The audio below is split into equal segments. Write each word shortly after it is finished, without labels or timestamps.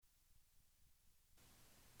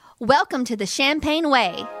Welcome to the Champagne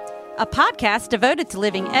Way, a podcast devoted to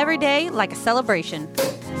living every day like a celebration.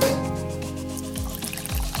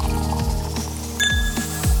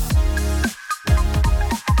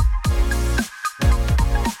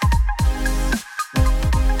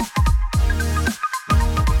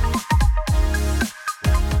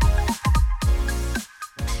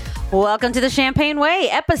 Welcome to the Champagne Way,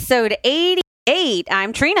 episode 88.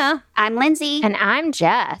 I'm Trina. I'm Lindsey. And I'm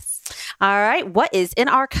Jess. All right. What is in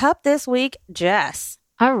our cup this week, Jess?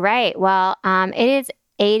 All right. Well, it is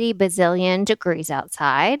 80 bazillion degrees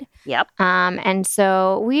outside. Yep. And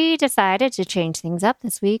so we decided to change things up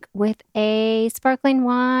this week with a sparkling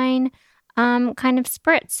wine kind of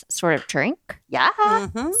spritz sort of drink. Yeah.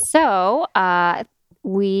 Mm-hmm. So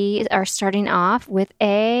we are starting off with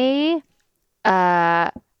a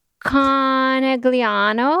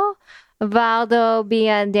Conegliano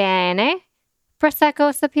Valdobbiadene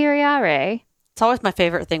Prosecco Superiore. It's always my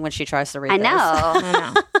favorite thing when she tries to read I those.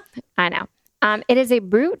 know. I know. It is a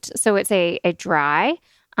brut, so it's a dry.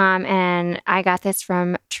 And I got this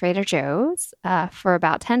from Trader Joe's for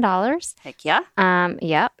about $10. Heck yeah.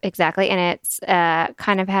 Yep, exactly. And it's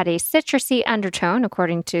kind of had a citrusy undertone,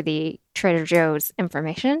 according to the Trader Joe's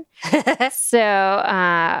information. So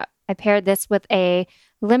I paired this with a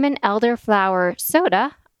lemon elderflower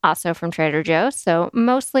soda, also from Trader Joe's. So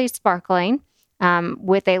mostly sparkling,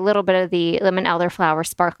 with a little bit of the lemon elderflower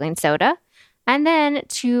sparkling soda. And then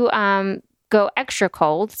to go extra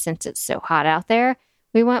cold, since it's so hot out there,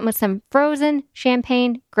 we went with some frozen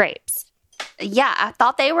champagne grapes. Yeah, I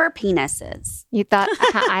thought they were penises. You thought,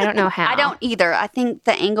 I don't know how. I don't either. I think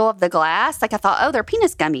the angle of the glass, like I thought, oh, they're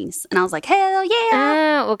penis gummies. And I was like, hell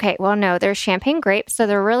yeah. Okay. Well, no, they're champagne grapes. So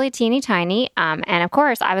they're really teeny tiny. And of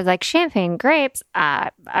course, I was like, champagne grapes?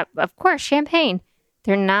 Of course, champagne.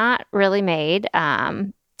 They're not really made.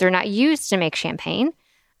 They're not used to make champagne.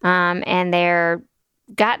 And they're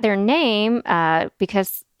got their name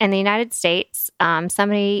because in the United States,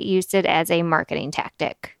 somebody used it as a marketing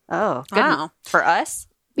tactic. Oh, good. Wow. For us?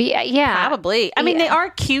 Yeah. Probably. I mean, they are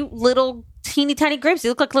cute little teeny tiny grapes. They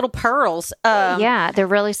look like little pearls. Yeah, they're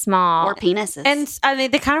really small. Or penises. And I mean,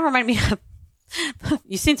 they kind of remind me of...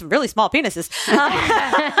 You've seen some really small penises.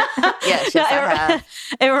 Yes, I have.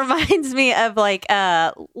 It reminds me of like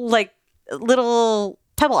little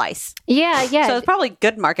pebble ice. Yeah. So it's probably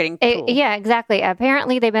good marketing tool. Yeah, exactly.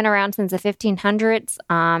 Apparently, they've been around since the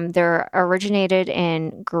 1500s. They're originated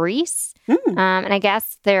in Greece. And I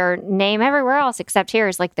guess their name everywhere else except here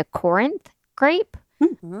is like the Corinth grape.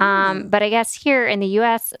 But I guess here in the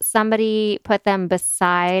U.S., somebody put them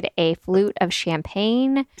beside a flute of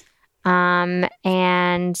champagne.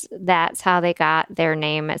 And that's how they got their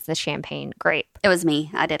name as the champagne grape. It was me.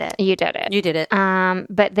 I did it. You did it. You did it.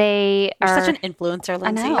 But they You're are such an influencer,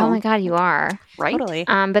 Lindsey. know. Oh my God, you are. Right? Totally.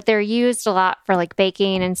 But they're used a lot for like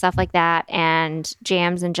baking and stuff like that, and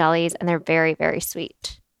jams and jellies, and they're very, very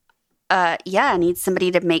sweet. Yeah, I need somebody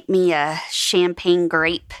to make me a champagne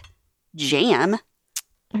grape jam.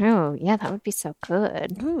 Oh, yeah, that would be so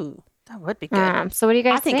good. Ooh, that would be good. So what do you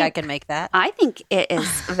guys I think I can make that. I think it is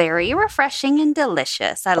very refreshing and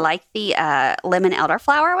delicious. I like the lemon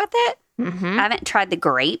elderflower with it. Mm-hmm. I haven't tried the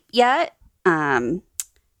grape yet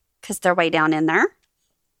because they're way down in there.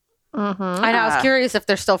 Mm-hmm. I know. I was curious if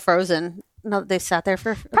they're still frozen. No, they sat there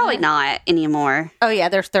for Probably not anymore. Oh yeah,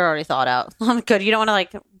 they're already thawed out. Good. You don't want to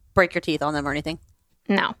like break your teeth on them or anything.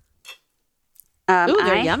 No. Ooh,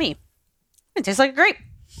 they're yummy. It tastes like a grape.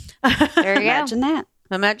 There you Imagine that.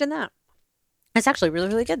 Imagine that. It's actually really,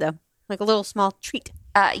 really good though. Like a little small treat.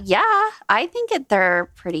 Yeah, I think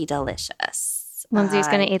they're pretty delicious. Lindsay's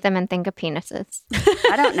going to eat them and think of penises.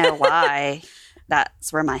 I don't know why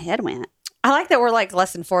that's where my head went. I like that we're like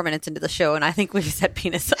less than 4 minutes into the show, and I think we've said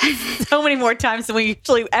penis so many more times than we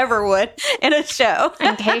usually ever would in a show.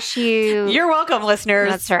 In case you... You're welcome, listeners.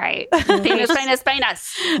 That's right. Penis.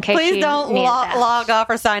 In case Please you don't needed that. log off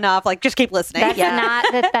or sign off. Like, just keep listening.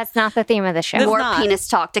 That's not the theme of the show. It's More not. penis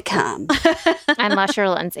talk to come. Unless you're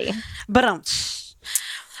Lindsay. But all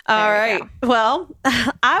There you right. Well,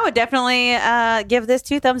 I would definitely give this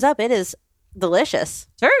 2 thumbs up. It is delicious.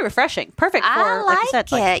 It's very refreshing. Perfect for, I like you like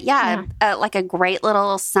said, it. Yeah, like a great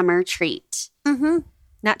little summer treat.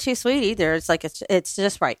 not too sweet either. It's like it's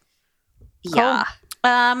just right. Yeah.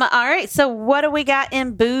 All right. So what do we got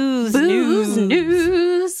in booze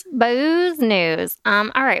news? Booze news. All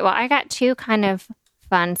right. Well, I got 2 kind of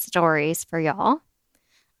fun stories for y'all.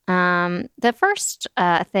 The first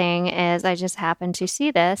thing is I just happened to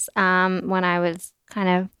see this when I was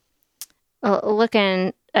kind of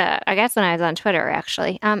looking, I guess when I was on Twitter,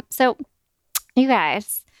 actually. So, you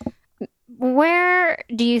guys, where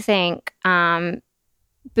do you think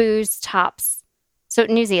booze tops. So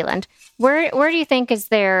New Zealand, where do you think is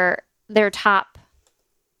their top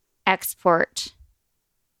export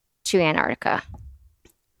to Antarctica?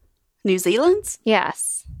 New Zealand's?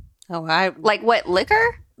 Yes. Oh, Like what,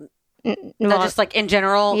 liquor? no, just like in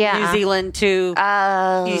general, Yeah. New Zealand to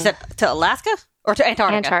you said to Alaska or to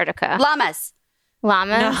Antarctica? Antarctica. Llamas.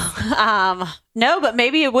 Llamas. No, but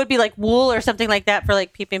maybe it would be like wool or something like that for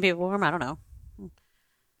like keeping people warm. I don't know.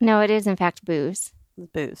 No, it is in fact booze.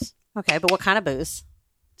 Booze. Okay, but what kind of booze?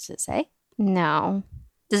 Does it say? No.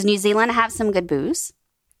 Does New Zealand have some good booze?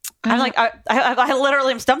 I'm like, I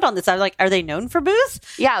literally am stumped on this. I'm like, are they known for booze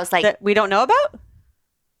Yeah, I was like, that we don't know about?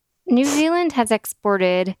 New Zealand has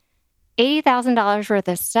exported $80,000 worth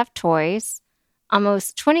of stuffed toys,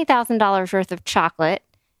 almost $20,000 worth of chocolate,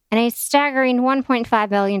 and a staggering $1.5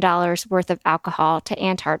 billion worth of alcohol to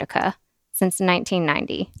Antarctica since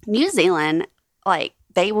 1990. New Zealand, like,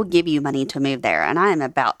 they will give you money to move there, and I am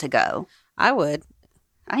about to go. I would.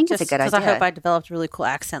 I think it's a good Because idea. I hope I developed a really cool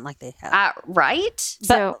accent like they have. Right? But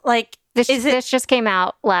So, like, This is it? just came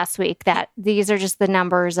out last week that these are just the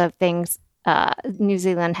numbers of things New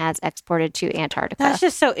Zealand has exported to Antarctica. That's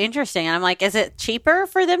just so interesting. And I'm like, is it cheaper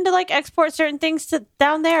for them to like export certain things to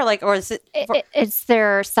down there? Like, or is it? It's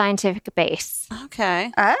their scientific base.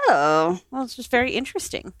 Okay. Oh, Well, it's just very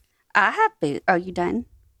interesting. I have booze. Are you done?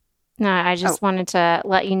 No, I just wanted to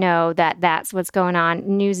let you know that that's what's going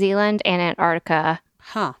on. New Zealand and Antarctica.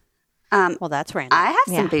 Huh. Well, that's random. I have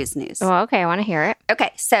some Yeah. booze news. Well, okay, I want to hear it.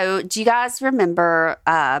 Okay, so do you guys remember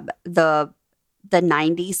the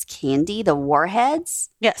 90s candy, the Warheads?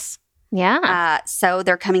 Yes. Yeah. So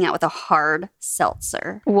they're coming out with a hard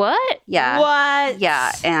seltzer. What? Yeah. What?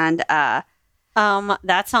 Yeah, and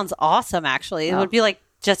that sounds awesome. Actually, it would be like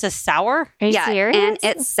just as sour. Are you yeah, serious? and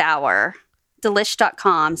it's sour.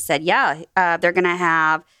 Delish.com said, they're going to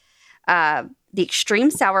have the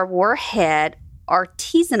Extreme Sour Warhead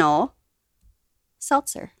Artisanal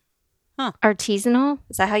Seltzer. Artisanal?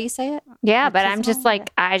 Is that how you say it? Yeah, but I'm just Artisanal?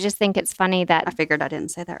 like, I just think it's funny I that, figured I didn't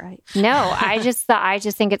say that right. no, I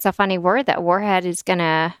just think it's a funny word that Warhead is going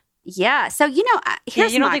to, Yeah. So,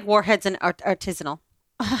 here's you don't my... think Warhead's an artisanal?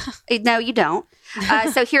 No, you don't.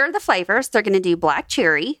 So here are the flavors. They're going to do black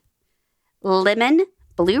cherry, lemon,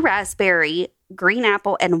 blue raspberry, green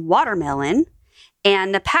apple, and watermelon.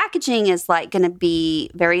 And the packaging is like going to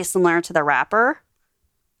be very similar to the wrapper.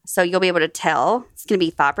 So you'll be able to tell. It's going to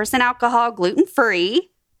be 5% alcohol, gluten-free,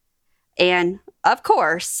 and, of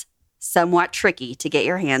course, somewhat tricky to get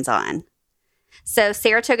your hands on. So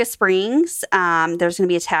Saratoga Springs, there's going to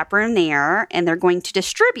be a tap room there, and they're going to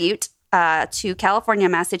distribute to California,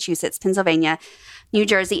 Massachusetts, Pennsylvania, New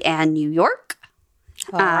Jersey, and New York.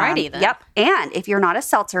 Alrighty then. Yep. And if you're not a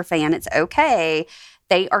seltzer fan, it's okay.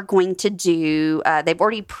 They are going to do, they've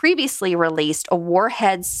already previously released a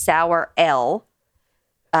Warhead Sour Ale,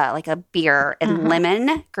 like a beer, and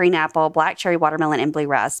lemon, green apple, black cherry, watermelon, and blue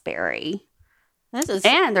raspberry.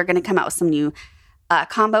 And they're going to come out with some new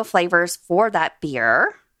combo flavors for that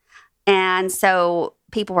beer. And so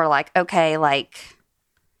people were like, okay, like,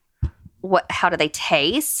 how do they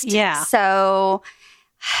taste? Yeah. So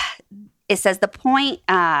it says the point,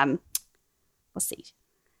 let's see.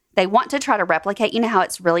 They want to try to replicate, how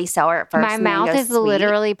it's really sour at first. my and then mouth goes is sweet.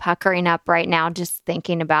 literally puckering up right now just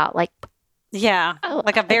thinking about like, Yeah.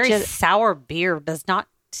 Like a very just- sour beer does not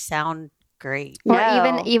sound great. or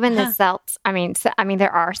No. even the seltz. I mean,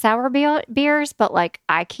 there are sour beers, but like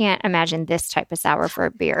I can't imagine this type of sour for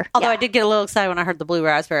a beer. Although I did get a little excited when I heard the blue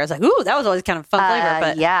raspberry. I was like, ooh, that was always kind of fun flavor.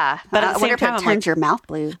 But yeah. but at I the wonder same if time, it I'm turns like, your mouth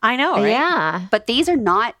blue. I know, right? Yeah. But these are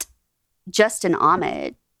not just an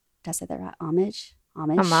homage. Did I say that right?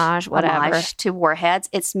 Homage, whatever. homage to Warheads.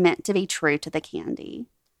 It's meant to be true to the candy.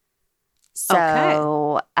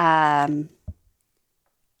 So, I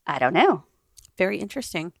don't know. Very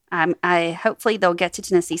interesting. I hopefully they'll get to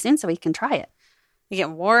Tennessee soon so we can try it. You're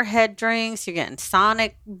getting Warhead drinks. You're getting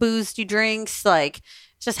Sonic boosty drinks. Like,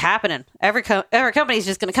 it's just happening. Every company's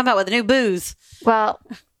just going to come out with a new booze. Well,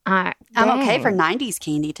 I'm okay dang. for 90s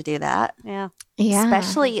candy to do that. Yeah. Yeah.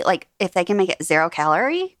 Especially like if they can make it 0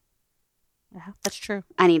 calorie. Yeah, that's true.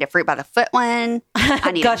 I need a fruit by the foot one.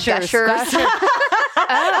 I need Gushers. Gushers.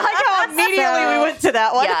 I like how immediately we went to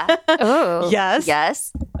that one. Yeah. Oh. Yes.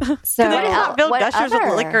 Yes. So Can they not build What Gushers other?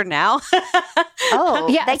 with liquor now? Oh,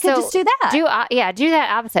 Yeah, they could so just do that. do that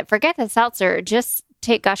opposite. Forget the seltzer. Just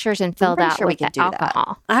take Gushers and fill pretty that sure we with could the do that.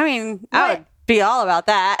 alcohol. I mean, I would be all about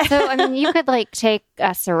that. So I mean, you could like take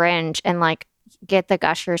a syringe and like get the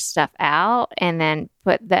Gushers stuff out and then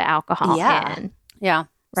put the alcohol Yeah. in. Yeah.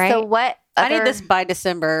 Right. So what? I need other- this by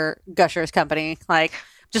December Gushers company. Like,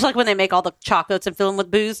 just like when they make all the chocolates and fill them with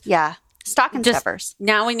booze. Yeah. Stocking stuffers.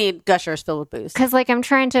 Now we need gushers filled with booze. Because, like, I'm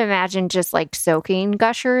trying to imagine just, like, soaking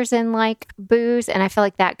gushers in, like, booze. And I feel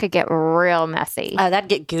like that could get real messy. That'd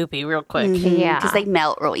get goopy real quick. Yeah. Because they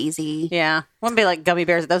melt real easy. Yeah. Wouldn't be like gummy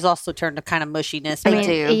bears. Those also turn to kind of mushiness. They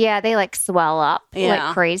do. Yeah, they, like, swell up Yeah.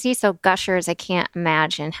 like crazy. So gushers, I can't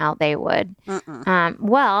imagine how they would.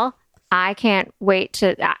 Well, I can't wait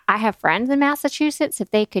to... I have friends in Massachusetts.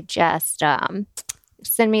 If they could just...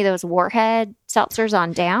 send me those Warhead seltzers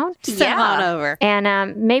on down. Send them on over.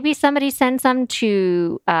 And maybe somebody send some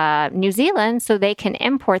to New Zealand so they can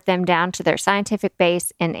import them down to their scientific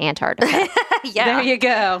base in Antarctica. Yeah. There you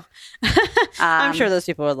go. I'm sure those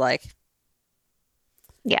people would like.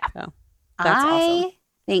 Yeah. So, that's awesome. I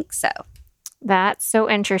think so. That's so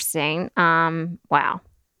interesting. Wow.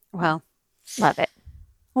 Well, Love it.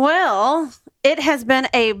 Well, it has been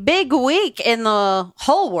a big week in the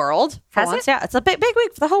whole world. Has it? Yeah, it's a big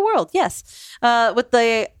week for the whole world. Yes, with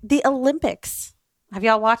the Olympics. Have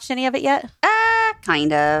y'all watched any of it yet?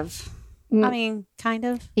 Kind of. I mean, kind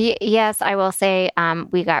of. Yes, I will say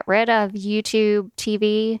we got rid of YouTube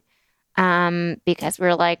TV because we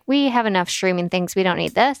were like, we have enough streaming things. We don't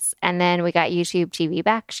need this. And then we got YouTube TV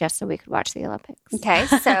back just so we could watch the Olympics. Okay,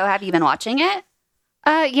 so have you been watching it?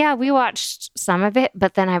 Yeah, we watched some of it,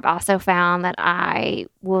 but then I've also found that I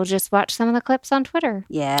will just watch some of the clips on Twitter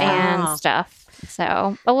Yeah. and stuff.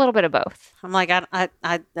 So a little bit of both. I'm like, I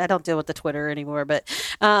don't deal with the Twitter anymore, but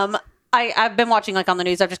I've been watching like on the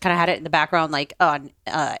news. I've just kind of had it in the background, like on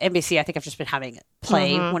NBC. I think I've just been having it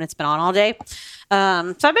play when it's been on all day. So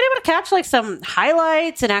I've been able to catch like some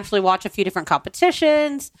highlights and actually watch a few different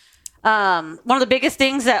competitions. One of the biggest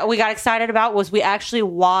things that we got excited about was we actually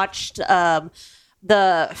watched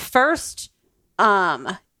the first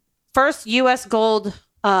U.S. gold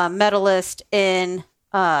medalist in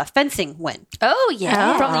fencing win. Oh,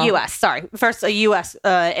 yeah. From the U.S. Sorry. First, a U.S.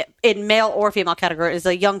 In male or female category is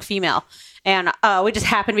a young female. And we just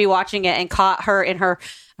happened to be watching it and caught her in her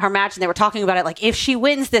match. And they were talking about it like, if she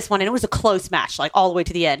wins this one, and it was a close match, like all the way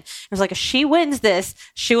to the end. It was like, if she wins this,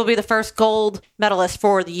 she will be the first gold medalist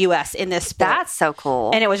for the U.S. in this sport. That's so cool.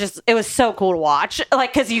 And it was so cool to watch.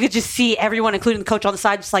 Like, because you could just see everyone, including the coach on the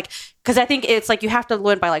side, just like, because I think it's like you have to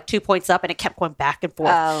win by like 2 points up, and it kept going back and forth.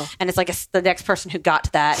 Oh. And it's like the next person who got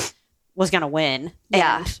to that was going to win.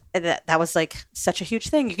 Yeah. And that was like such a huge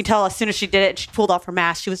thing. You can tell as soon as she did it, she pulled off her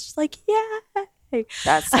mask. She was just like, yay.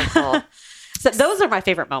 That's so cool. So those are my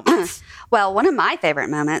favorite moments. Well, one of my favorite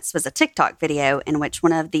moments was a TikTok video in which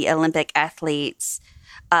one of the Olympic athletes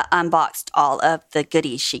unboxed all of the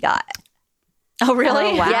goodies she got. Oh,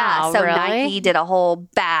 really? Oh, wow. Yeah. So really? Nike did a whole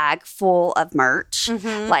bag full of merch,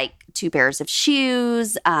 like 2 pairs of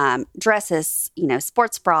shoes, dresses,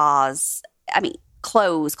 sports bras. I mean,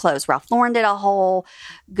 clothes. Ralph Lauren did a whole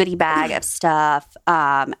goodie bag of stuff.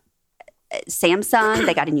 Samsung,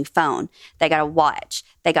 they got a new phone. They got a watch.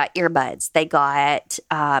 They got earbuds. They got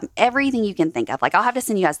everything you can think of. Like, I'll have to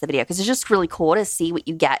send you guys the video because it's just really cool to see what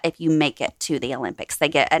you get if you make it to the Olympics. They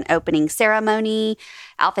get an opening ceremony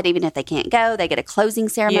outfit, even if they can't go. They get a closing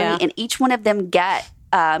ceremony, and each one of them get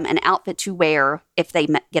an outfit to wear if they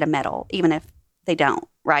get a medal, even if they don't.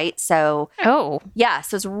 Right. So, yeah.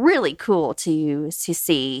 So it's really cool to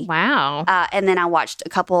see. Wow. And then I watched a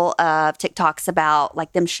couple of TikToks about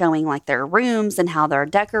like them showing like their rooms and how they're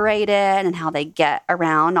decorated and how they get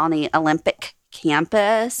around on the Olympic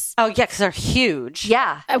campus. Oh, yeah, because they're huge.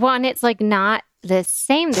 Yeah. Well, and it's like not the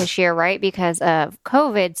same this year, right? Because of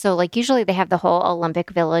COVID. So like usually they have the whole Olympic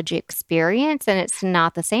Village experience and it's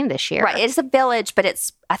not the same this year. Right. It's a village, but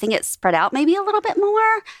I think it's spread out maybe a little bit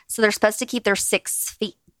more. So they're supposed to keep their 6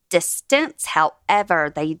 feet distance.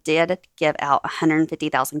 However, they did give out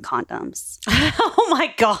 150,000 condoms. Oh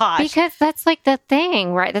my gosh. Because that's like the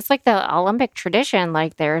thing, right? That's like the Olympic tradition.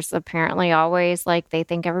 Like there's apparently always like they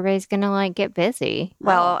think everybody's going to like get busy.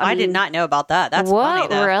 Well, I did not know about that. That's funny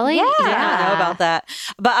though. Really? Yeah. I did not know about that.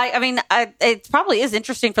 But I mean, it probably is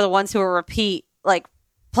interesting for the ones who are repeat, like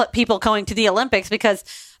people going to the Olympics because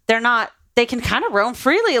they can kind of roam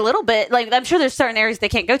freely a little bit. Like, I'm sure there's certain areas they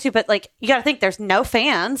can't go to, but like, you got to think there's no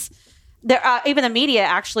fans. There, even the media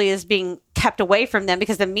actually is being kept away from them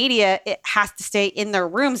because the media, it has to stay in their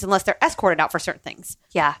rooms unless they're escorted out for certain things.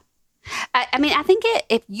 Yeah. I mean, I think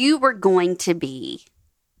if you were going to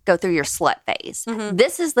go through your slut phase,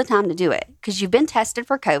 this is the time to do it because you've been tested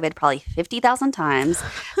for COVID probably 50,000 times.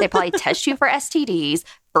 They probably test you for STDs,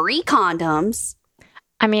 free condoms.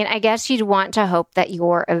 I mean, I guess you'd want to hope that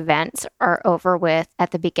your events are over with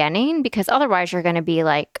at the beginning because otherwise you're going to be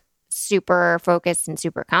like super focused and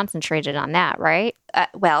super concentrated on that, right?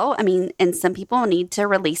 Well, I mean, and some people need to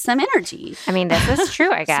release some energy. I mean, this is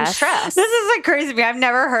true, I guess. Some stress. This is like crazy to me. I've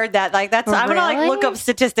never heard that. Like that's I'm gonna like look up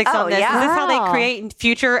statistics on this. yeah. Is this how they create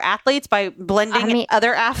future athletes by blending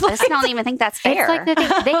other athletes? I don't even think that's fair.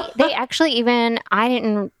 It's like they actually even, I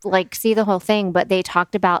didn't like see the whole thing, but they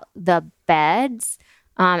talked about the beds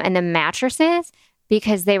and the mattresses,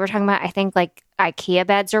 because they were talking about, I think, like IKEA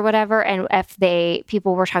beds or whatever. And if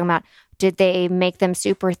people were talking about, did they make them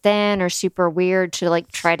super thin or super weird to like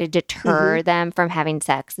try to deter them from having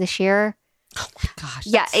sex this year? Oh my gosh.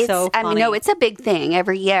 Yeah, it's so funny. I mean, no, it's a big thing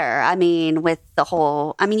every year. I mean, with the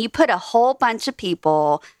whole, I mean, you put a whole bunch of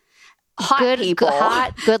people, good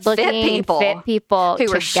looking, fit people who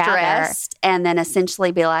together, were stressed, and then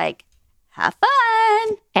essentially be like, have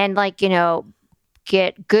fun. And like,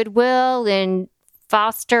 get goodwill and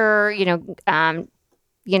foster,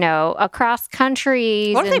 across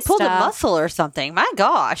countries. What if they pulled stuff. a muscle or something? My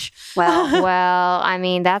gosh. Well, I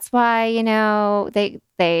mean, that's why,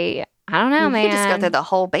 they I don't know, man. You just go through the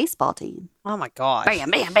whole baseball team. Oh my gosh. Bam,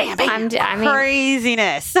 bam, bam, bam.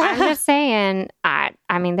 Craziness. I'm just saying, I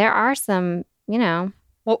mean, there are some,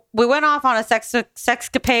 Well, we went off on a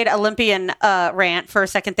sexcapade Olympian rant for a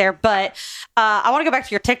second there, but I want to go back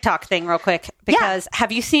to your TikTok thing real quick, because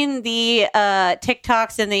have you seen the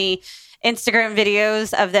TikToks and the Instagram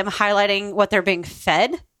videos of them highlighting what they're being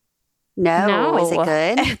fed? No. Is it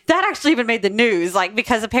good? That actually even made the news, like,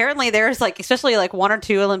 because apparently there's like, especially like 1 or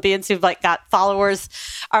 2 Olympians who've like got followers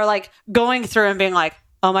are like going through and being like,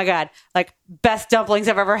 oh my God, like best dumplings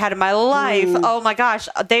I've ever had in my life. Oh my gosh.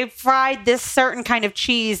 They fried this certain kind of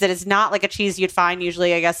cheese that is not like a cheese you'd find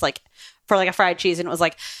usually, I guess, like for like a fried cheese. And it was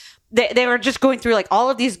like, they were just going through like all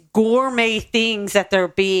of these gourmet things that they're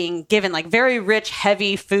being given, like very rich,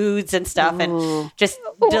 heavy foods and stuff, and just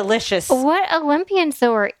delicious. What Olympians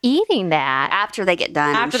though are eating that? After they get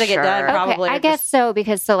done. After they get done, probably. Okay, I guess so,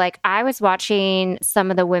 because like I was watching some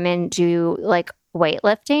of the women do like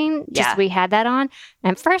weightlifting. We had that on.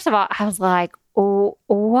 And first of all, I was like, oh,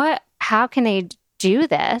 what? How can they do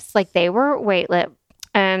this? Like they were weightlifting.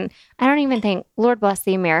 And I don't even think, Lord bless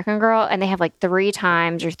the American girl, and they have like 3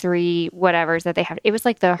 times or 3 whatevers that they have. It was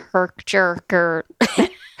like the herk jerk or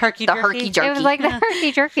herky jerky. It was like the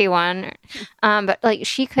herky jerky one. But like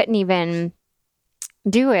she couldn't even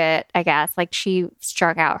do it, I guess. Like she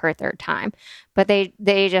struck out her 3rd time. But they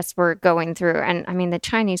just were going through. And I mean, the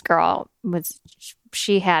Chinese girl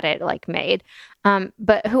she had it like made.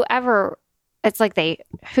 But whoever, it's like they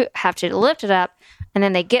have to lift it up, and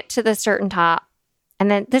then they get to the certain top. And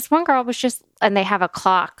then this one girl was just, and they have a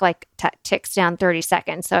clock like ticks down 30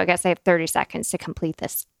 seconds. So I guess they have 30 seconds to complete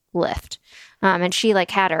this lift. And she like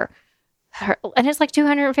had her, and it's like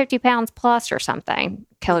 250 pounds plus or something,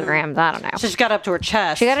 kilograms. I don't know. So she got up to her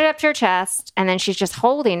chest. She got it up to her chest, and then she's just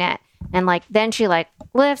holding it. And like, then she like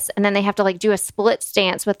lifts, and then they have to like do a split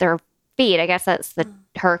stance with their feet. I guess that's the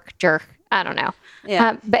herk jerk. I don't know.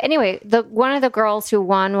 Yeah. But anyway, one of the girls who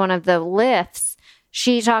won one of the lifts,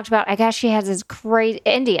 she talked about, I guess she has this crazy,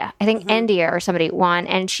 India or somebody won,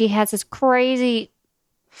 and she has this crazy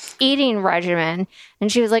eating regimen. And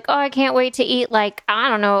she was like, oh, I can't wait to eat like, I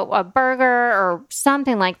don't know, a burger or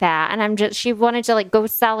something like that. And she wanted to like go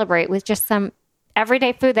celebrate with just some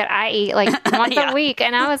everyday food that I eat like once a week.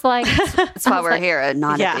 And I was like, that's why we're here and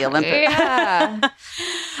not at the Olympics. Yeah.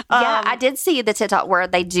 I did see the TikTok where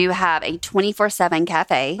they do have a 24/7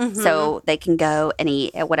 cafe, so they can go and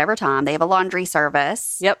eat at whatever time. They have a laundry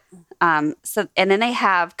service. Yep. And then they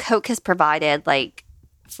have Coke has provided like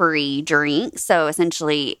free drinks. So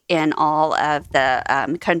essentially, in all of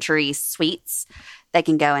the country suites, they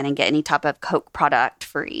can go in and get any type of Coke product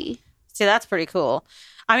free. See, that's pretty cool.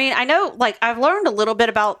 I mean, I know, like, I've learned a little bit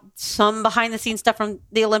about some behind the scenes stuff from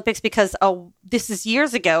the Olympics because this is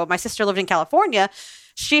years ago. My sister lived in California.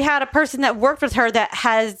 She had a person that worked with her that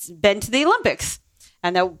has been to the Olympics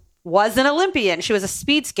and that was an Olympian. She was a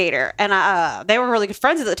speed skater, and they were really good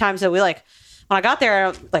friends at the time. So when I got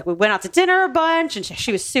there, like, we went out to dinner a bunch, and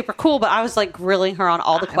she was super cool. But I was like grilling her on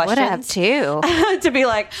all the questions. I would have too. To be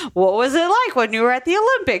like, what was it like when you were at the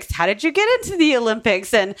Olympics? How did you get into the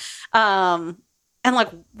Olympics? And like,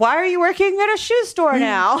 why are you working at a shoe store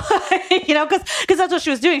now? Because that's what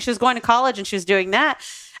she was doing. She was going to college and she was doing that.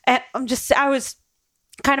 And I was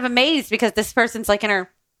kind of amazed because this person's like in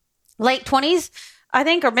her late 20s, I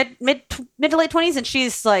think, or mid to late 20s. And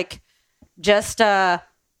she's like,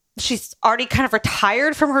 she's already kind of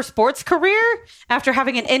retired from her sports career after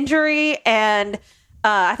having an injury. And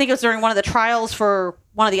I think it was during one of the trials for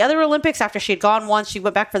one of the other Olympics. After she had gone once, she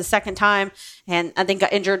went back for the second time and I think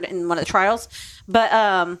got injured in one of the trials. But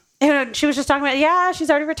And she was just talking about, yeah, she's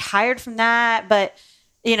already retired from that. But,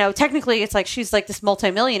 technically it's like she's like this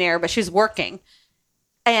multimillionaire, but she's working.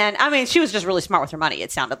 And I mean, she was just really smart with her money,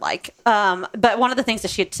 it sounded like. But one of the things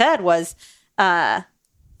that she had said was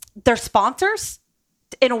their sponsors,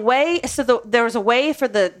 in a way. So there was a way for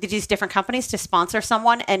these different companies to sponsor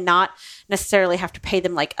someone and not necessarily have to pay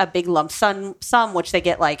them like a big lump sum, which they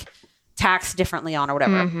get like taxed differently on or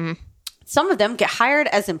whatever. Mm-hmm. Some of them get hired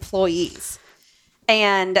as employees.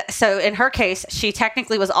 And so in her case, she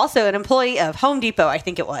technically was also an employee of Home Depot, I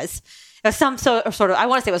think it was. It was some sort of, I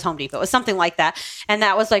want to say it was Home Depot. It was something like that. And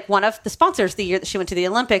that was like one of the sponsors the year that she went to the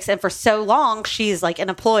Olympics. And for so long, she's like an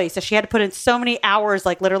employee. So she had to put in so many hours,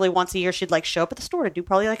 like literally once a year, she'd like show up at the store to do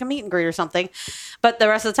probably like a meet and greet or something. But the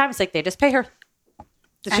rest of the time, it's like they just pay her.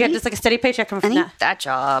 So she had just like a steady paycheck coming from that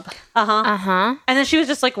job. And then she was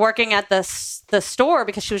just like working at the store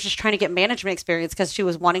because she was just trying to get management experience because she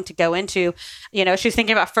was wanting to go into, she was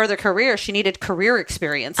thinking about further career. She needed career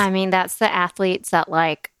experience. I mean, that's the athletes that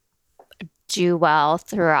like do well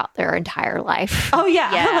throughout their entire life. Oh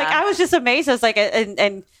yeah. Like I was just amazed. I was like,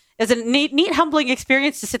 and it's a neat, humbling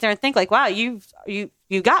experience to sit there and think like, wow, you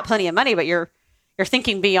got plenty of money, but you're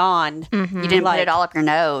thinking beyond. Mm-hmm. You didn't put it all up your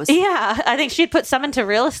nose. Yeah. I think she'd put some into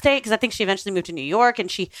real estate because I think she eventually moved to New York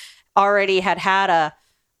and she already had a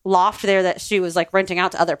loft there that she was like renting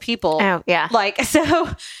out to other people. Oh, yeah. Like, so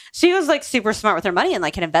she was like super smart with her money and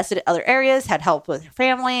like had invested in other areas, had help with her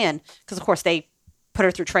family. And because of course they put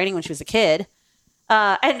her through training when she was a kid.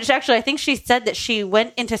 And actually, I think she said that she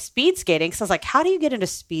went into speed skating. So I was like, how do you get into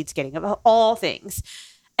speed skating of all things?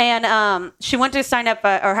 And she went to sign up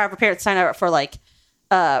or have her parents sign up for like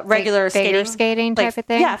regular skating type of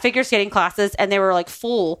thing. Yeah, figure skating classes, and they were like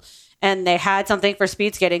full, and they had something for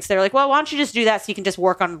speed skating. So they're like, well, why don't you just do that so you can just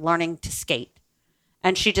work on learning to skate?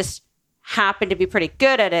 And she just happened to be pretty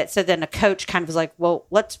good at it. So then a coach kind of was like, well,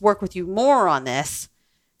 let's work with you more on this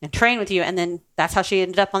and train with you. And then that's how she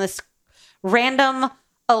ended up on this random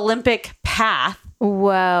Olympic path.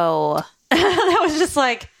 Whoa. That was just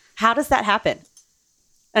like, how does that happen?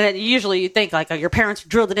 And then usually you think like, oh, your parents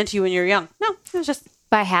drilled it into you when you were young. No, it was just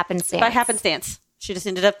by happenstance. She just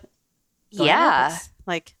ended up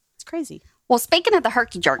like, it's crazy. Well, speaking of the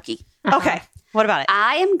herky jerky. Okay. What about it?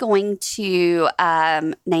 I am going to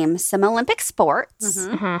name some Olympic sports.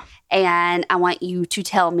 Mm-hmm. And I want you to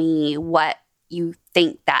tell me what you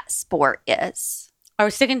think that sport is. Are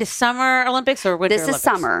we sticking to Summer Olympics or Winter Olympics? This is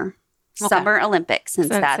summer. Okay. Summer Olympics, since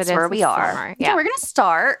that's where we are. Summer, yeah. So we're going to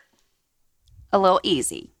start a little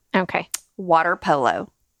easy. Okay. Water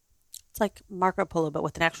polo. It's like Marco Polo, but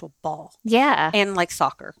with an actual ball. Yeah. And like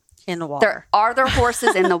soccer in the water. Are there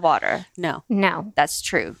horses in the water? No. That's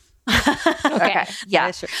true. Okay.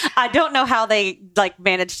 Yeah. I don't know how they like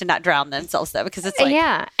managed to not drown themselves though, because it's like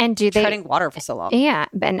and do they treading water for so long. Yeah,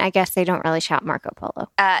 and I guess they don't really shout Marco Polo.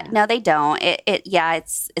 No, they don't.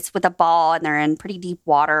 It's with a ball and they're in pretty deep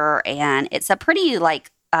water and it's a pretty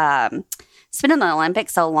like it's been in the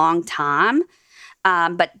Olympics a long time,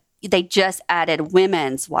 but they just added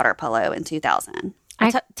women's water polo in 2000.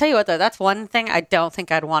 Tell you what though, that's one thing I don't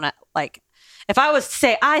think I'd want to like. If I was to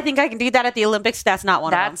say, I think I can do that at the Olympics, that's not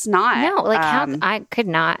one of them. That's not. No, like how I could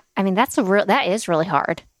not. I mean, that is really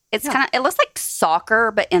hard. It's kind of, it looks like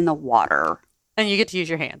soccer, but in the water. And you get to use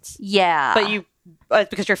your hands. Yeah. But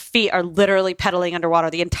because your feet are literally pedaling underwater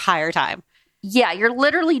the entire time. Yeah, you're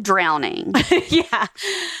literally drowning. Yeah.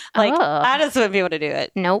 Like, I just wouldn't be able to do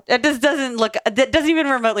it. Nope. It just doesn't look, it doesn't even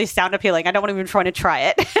remotely sound appealing. I don't want to even try to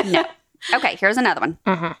try it. No. Okay, here's another one.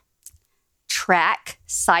 Uh-huh. Track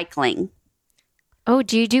cycling. Oh,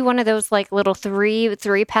 do you do one of those like little three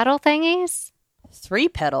pedal thingies? 3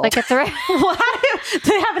 pedal? Like a three? Do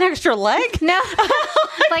they have an extra leg? No.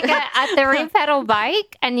 Like a 3 pedal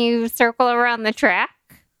bike and you circle around the track?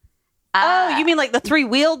 Oh, you mean like the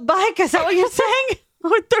 3-wheeled bike? Is that what you're saying?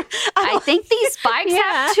 I think these bikes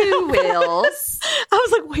have 2 wheels. I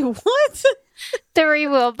was like, wait, what?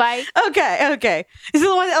 3-wheel bike. Okay. Is it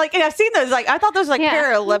the one that, like, I've seen those, like, I thought those were like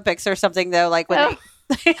Paralympics or something though, like when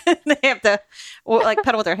they have to like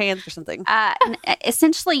pedal with their hands or something.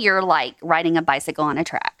 Essentially, you're like riding a bicycle on a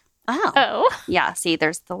track. Oh. Yeah. See,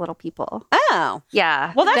 there's the little people. Oh.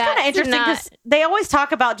 Yeah. Well, that's kind of interesting because they always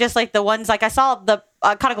talk about just like the ones, like I saw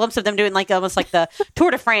caught a glimpse of them doing like almost like the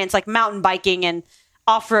Tour de France, like mountain biking and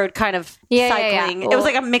off-road kind of cycling. Well, it was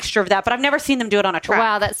like a mixture of that, but I've never seen them do it on a track.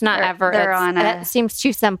 Wow, that's not that seems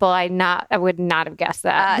too simple. I would not have guessed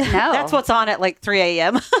that. No. That's what's on at like 3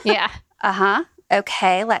 a.m. Yeah. Uh-huh.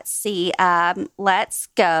 Okay, let's see. Let's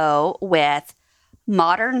go with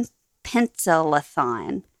modern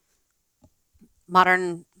pentathlon.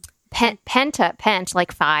 Modern Pent,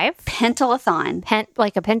 like 5. Pentalthon.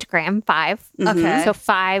 Like a pentagram, 5. Okay. So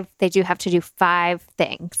 5, they do have to do 5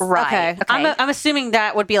 things. Right. Okay. I'm assuming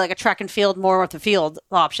that would be like a track and field more with the field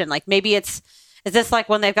option. Like maybe is this like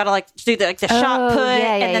when they've got to like do the shot put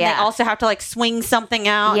and then they also have to like swing something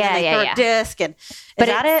out and then they throw a disc and is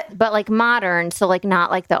that it? But like modern, so like not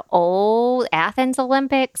like the old Athens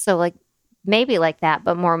Olympics. So like maybe like that,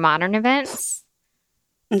 but more modern events.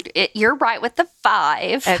 You're right with the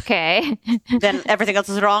 5. Okay. Then everything else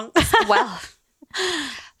is wrong. Well,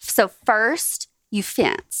 so first you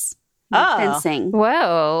fence. Fencing.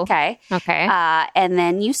 Whoa. Okay. Okay. And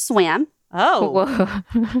then you swim. Oh.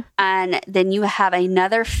 Whoa. And then you have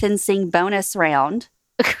another fencing bonus round.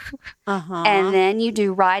 And then you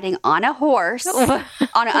do riding on a horse, on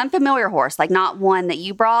an unfamiliar horse, like not one that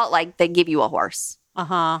you brought, like they give you a horse.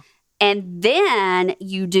 And then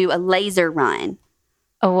you do a laser run.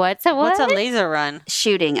 What's a laser run?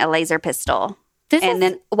 Shooting a laser pistol.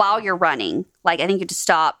 Then while you're running, like I think you have to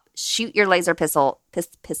stop, shoot your laser pistol,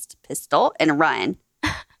 and run.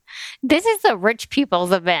 This is the rich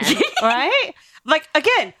people's event. Right? Like,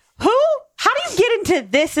 again, how do you get into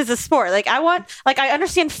this as a sport? Like, I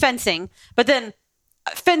understand fencing, but then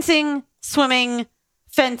fencing, swimming,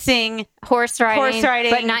 fencing, horse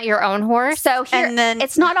riding, but not your own horse. So here, and then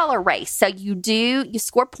it's not all a race. So you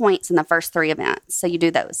score points in the first 3 events. So you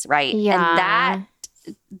do those, right? Yeah.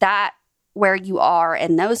 And that where you are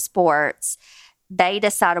in those sports, they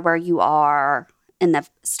decide where you are in the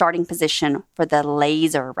starting position for the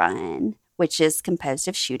laser run, which is composed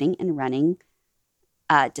of shooting and running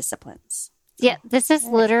disciplines. Yeah, this is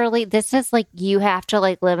like you have to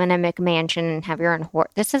like live in a McMansion and have your own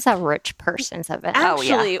horse. This is a rich person's event.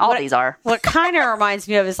 Actually, all these are. What kind of reminds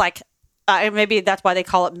me of is like, maybe that's why they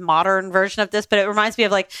call it modern version of this, but it reminds me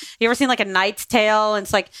of like, you ever seen like A Knight's Tale? And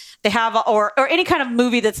it's like they have, or any kind of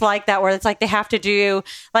movie that's like that, where it's like they have to do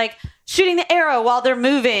like shooting the arrow while they're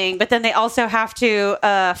moving, but then they also have to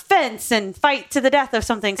fence and fight to the death of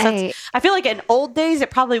something. So I feel like in old days, it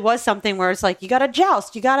probably was something where it's like, you got to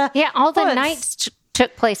joust, you got to. Yeah, all the knights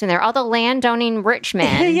took place in there, all the landowning rich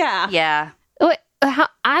men. Yeah.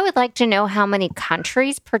 I would like to know how many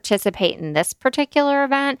countries participate in this particular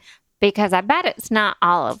event, because I bet it's not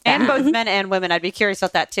all of them. And both men and women. I'd be curious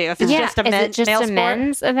about that too. If it's just a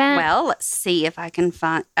men's event? Well, let's see if I can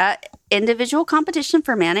find individual competition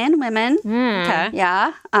for men and women. Okay.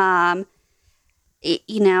 Yeah. Is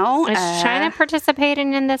China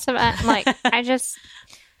participating in this event? Like, I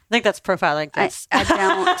think that's profiling this. I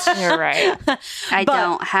don't. You're right. I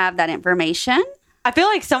don't have that information. I feel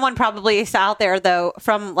like someone probably is out there, though,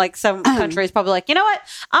 from like some countries, probably like, you know what?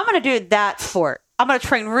 I'm going to do that sport. I'm going to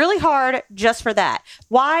train really hard just for that.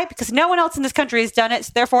 Why? Because no one else in this country has done it.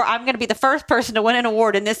 So therefore, I'm going to be the first person to win an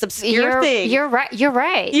award in this obscure thing. You're right.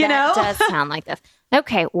 That does sound like this.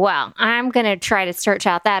 Okay, well, I'm going to try to search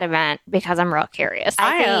out that event because I'm real curious.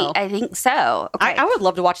 I think so. Okay. I would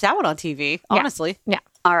love to watch that one on TV, honestly. Yeah.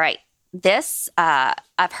 All right. This,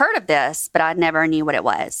 I've heard of this, but I never knew what it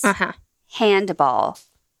was. Handball.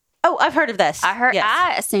 Oh, I've heard of this. Yes.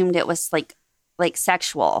 I assumed it was like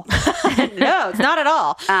sexual. No, it's not at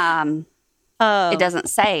all. It doesn't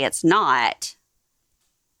say it's not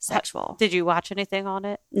sexual. Did you watch anything on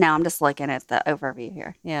it? No, I'm just looking at the overview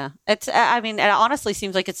here. Yeah. It's, I mean, it honestly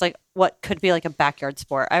seems like it's like what could be like a backyard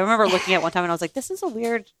sport. I remember looking at one time and I was like, this is a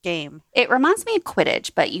weird game. It reminds me of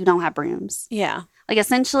Quidditch, but you don't have brooms. Yeah. Like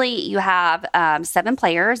essentially you have 7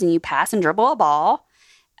 players and you pass and dribble a ball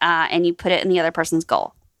and you put it in the other person's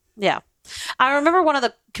goal. Yeah. I remember one of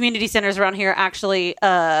the community centers around here actually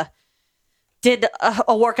did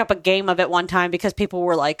a work up a game of it one time because people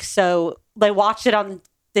were like, so they watched it on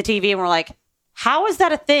the TV and were like, how is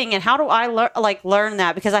that a thing? And how do I learn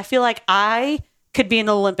that? Because I feel like I could be in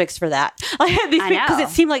the Olympics for that. Because it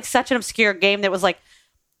seemed like such an obscure game that was like,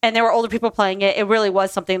 and there were older people playing it. It really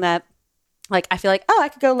was something that like, I feel like, oh, I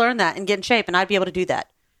could go learn that and get in shape and I'd be able to do that.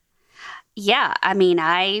 Yeah. I mean,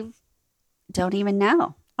 I don't even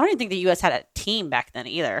know. I don't even think the U.S. had a team back then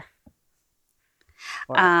either.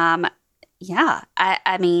 Yeah.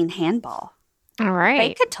 I mean, handball. All right.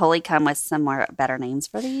 They could totally come with some more better names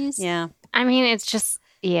for these. Yeah. I mean, it's just,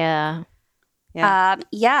 yeah.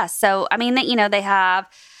 Yeah. So, I mean, they have,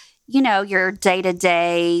 your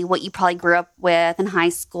day-to-day, what you probably grew up with in high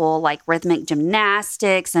school, like rhythmic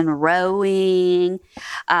gymnastics and rowing,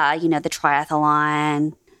 the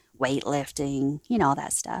triathlon, weightlifting, all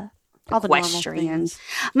that stuff. All the equestrian.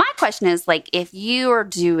 My question is, like, if you are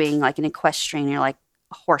doing like an equestrian, you're like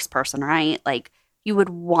a horse person, right? Like, you would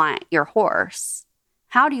want your horse.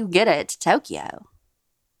 How do you get it to Tokyo?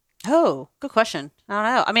 Oh, good question. I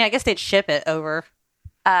don't know. I mean, I guess they'd ship it over.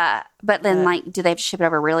 But then, do they have to ship it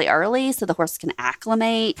over really early so the horse can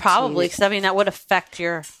acclimate? Probably, because I mean that would affect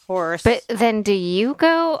your horse. But then, do you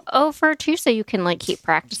go over too, so you can keep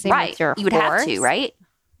practicing with your horse? You would have to, right?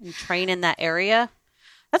 And train in that area.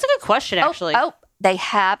 That's a good question, actually. Oh, they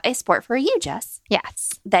have a sport for you, Jess.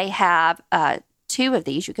 Yes, they have 2 of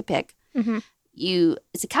these you could pick. Mm-hmm.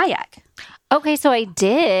 It's a kayak. Okay, so I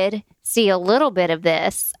did see a little bit of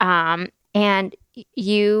this, and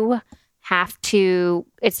you have to.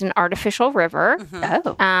 It's an artificial river.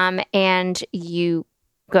 Mm-hmm. And you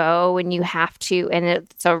go and you have to, and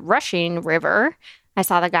it's a rushing river. I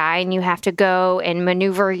saw the guy, and you have to go and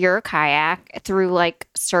maneuver your kayak through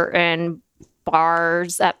certain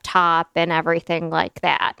bars up top and everything like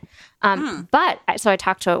that. But so I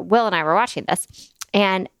talked to Will, and I were watching this,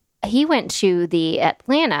 and he went to the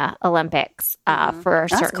Atlanta Olympics for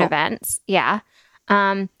certain events. Yeah.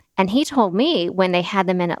 And he told me when they had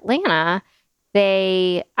them in Atlanta,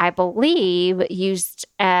 they, I believe, used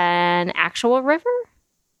an actual river.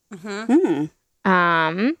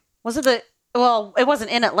 Mm-hmm. Was it well, it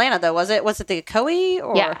wasn't in Atlanta, though, was it? Was it the Ocoee?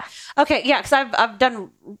 Or? Yeah. Okay, yeah, because I've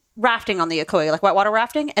done rafting on the Ocoee, whitewater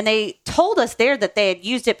rafting, and they told us there that they had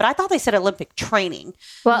used it, but I thought they said Olympic training.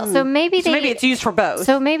 Well, so maybe it's used for both.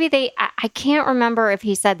 So maybe I can't remember if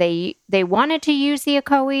he said they wanted to use the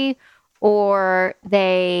Ocoee or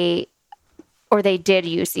they did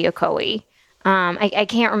use the Ocoee. I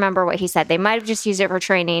can't remember what he said. They might have just used it for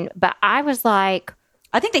training, but I was like,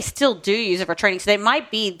 I think they still do use it for training. So they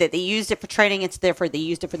might be that they used it for training, and so therefore they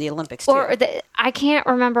used it for the Olympics too. Or I can't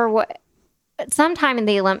remember what. Sometime in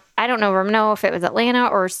the I don't know if it was Atlanta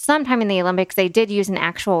or sometime in the Olympics, they did use an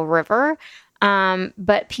actual river.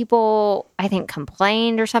 But people, I think,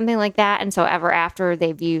 complained or something like that. And so ever after,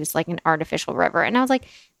 they've used an artificial river. And I was like,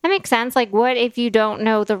 that makes sense. What if you don't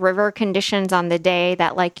know the river conditions on the day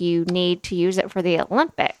that you need to use it for the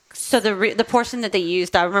Olympics? So the portion that they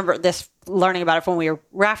used, I remember this learning about it when we were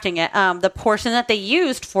rafting it. The portion that they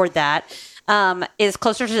used for that is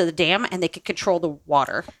closer to the dam, and they could control the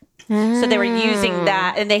water. So they were using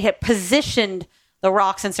that, and they had positioned the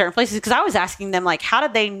rocks in certain places. Because I was asking them, how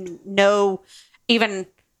did they know even,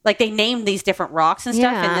 they named these different rocks and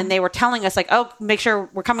stuff. Yeah. And then they were telling us, oh, make sure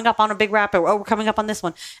we're coming up on a big rapid. Or, we're coming up on this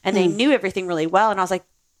one. And they knew everything really well. And I was like,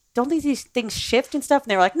 don't these things shift and stuff?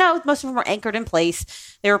 And they were like, no, most of them are anchored in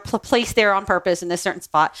place. They were placed there on purpose in this certain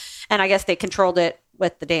spot. And I guess they controlled it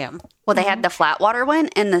with the dam. Well, they had the flat water one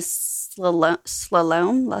and the slalom,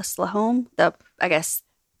 I guess,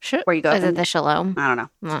 where you go. Is it the shalom? I don't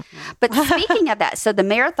know. But speaking of that, so the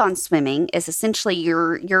marathon swimming is essentially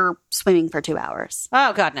you're swimming for 2 hours.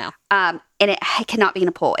 Oh, God, no. And it cannot be in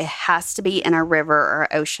a pool. It has to be in a river or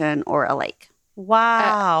ocean or a lake.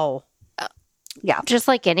 Wow. Yeah. Just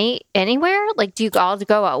anywhere? Do you all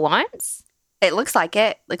go at once? It looks like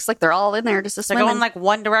it. Looks like they're all in there just They're going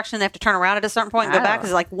one direction. They have to turn around at a certain point and go back.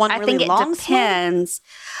 Is it one really long I think it depends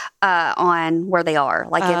on where they are.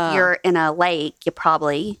 If you're in a lake, you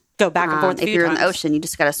probably go back and forth. If you're in the ocean, you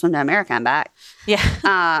just got to swim to America and back. Yeah.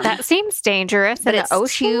 That seems dangerous. But it's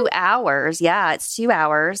 2 hours. Yeah, it's 2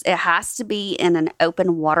 hours. It has to be in an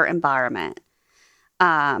open water environment.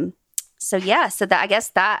 So that I guess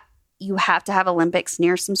that you have to have Olympics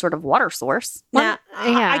near some sort of water source. Now,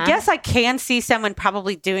 I guess I can see someone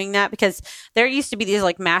probably doing that because there used to be these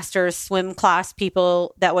masters swim class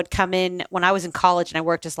people that would come in when I was in college and I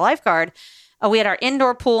worked as a lifeguard. We had our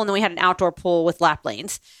indoor pool and then we had an outdoor pool with lap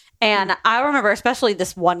lanes. And I remember especially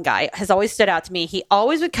this one guy has always stood out to me. He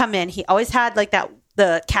always would come in. He always had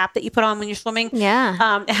the cap that you put on when you're swimming.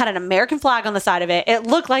 Yeah. It had an American flag on the side of it. It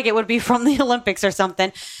looked like it would be from the Olympics or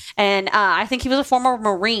something. And I think he was a former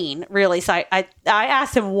Marine, really. So I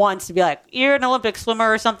asked him once to be like, you're an Olympic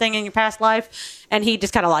swimmer or something in your past life. And he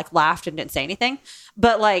just kind of laughed and didn't say anything.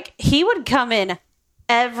 But he would come in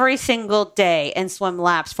every single day and swim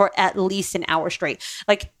laps for at least an hour straight.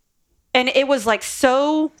 And it was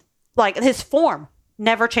so his form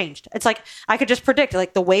never changed. It's I could just predict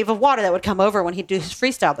the wave of water that would come over when he'd do his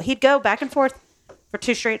freestyle, but he'd go back and forth for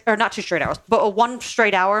not 2 straight hours, but 1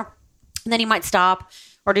 straight hour, and then he might stop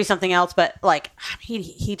or do something else. But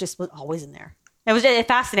he just was always in there. It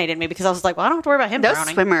fascinated me because I was like, well, I don't have to worry about him drowning.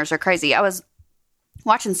 Those swimmers are crazy. I was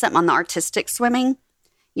watching something on the artistic swimming,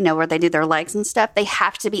 where they do their legs and stuff. They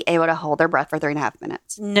have to be able to hold their breath for 3.5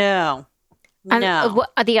 minutes. No.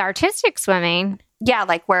 The artistic swimming. Yeah,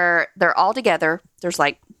 where they're all together. There's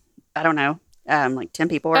I don't know, 10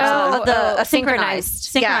 people or something. The synchronized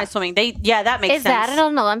swimming. That makes sense. Is that an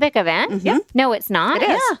Olympic event? Mm-hmm. No, it's not.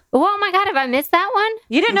 It is. Yeah. Oh my God, have I missed that one?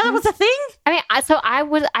 You didn't know that was a thing? I mean,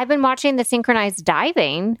 I've been watching the synchronized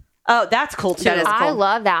diving. Oh, that's cool too. That is I cool.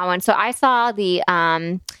 love that one. So I saw the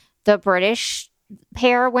British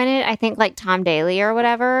pair win it, I think like Tom Daley or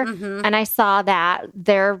whatever. And I saw that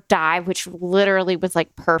their dive, which literally was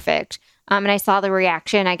like perfect. And I saw the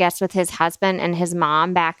reaction, I guess, with his husband and his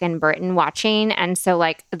mom back in Britain watching. And so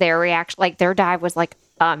like their reaction, like their dive was like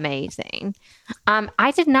amazing.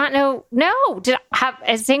 I did not know. No,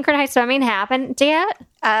 has synchronized swimming happened yet?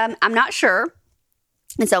 I'm not sure.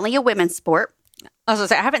 It's only a women's sport. I was going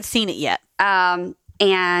to say, I haven't seen it yet.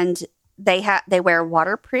 And they wear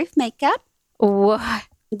waterproof makeup. What?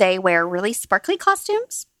 They wear really sparkly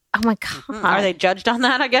costumes. Oh my God. Are they judged on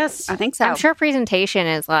that, I guess? I think so. I'm sure presentation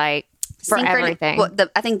is like for everything. Well,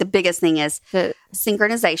 I think the biggest thing is The-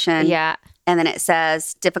 synchronization. yeah. And then it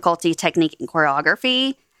says difficulty, technique, and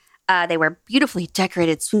choreography. They wear beautifully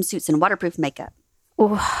decorated swimsuits and waterproof makeup.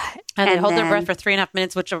 What? And they And hold their then- breath for 3.5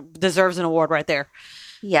 minutes, which deserves an award right there.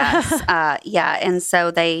 Yes. Yeah. And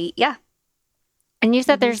so And you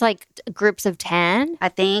said there's like groups of 10? I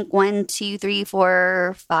think 1, 2, 3,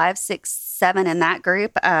 4, 5, 6, 7 in that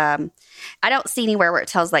group. I don't see anywhere where it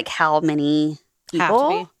tells like how many Have people.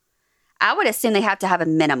 to be. I would assume they have to have a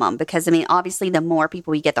minimum because I mean, obviously, the more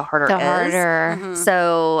people we get, the harder The it is. harder.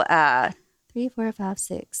 So 3, 4, 5,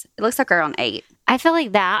 6. It looks like we're on 8. I feel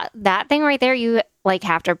like that thing right there, you like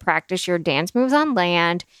have to practice your dance moves on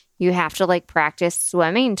land. You have to like practice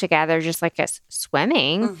swimming together, just like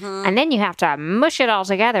swimming. And then you have to mush it all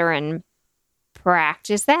together and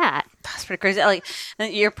practice that. That's pretty crazy. Like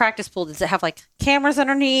your practice pool, does it have like cameras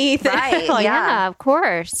underneath? Right. Like, Yeah, of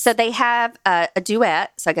course. So they have a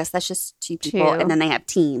duet. So I guess that's just 2 people. Two. And then they have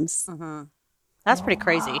teams. That's pretty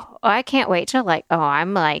crazy. Oh, I can't wait to like,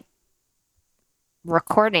 I'm like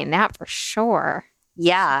recording that for sure.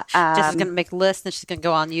 Yeah. Jess is going to make lists and she's going to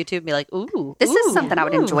go on YouTube and be like, ooh. This ooh, is something I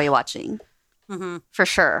would ooh. enjoy watching. For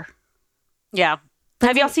sure. Yeah.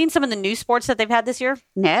 Have y'all seen some of the new sports that they've had this year?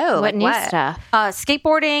 No. What like new stuff?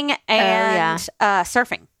 Skateboarding and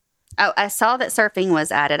surfing. Oh, I saw that surfing was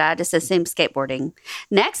added. I just assumed skateboarding.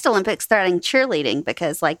 Next Olympics, they're adding cheerleading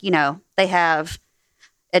because, like, they have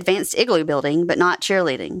advanced igloo building, but not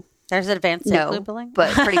cheerleading. There's advanced igloo building?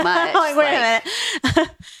 But pretty much. Like, wait a minute.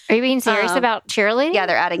 Are you being serious about cheerleading? Yeah,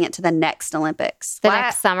 they're adding it to the next Olympics. The Why-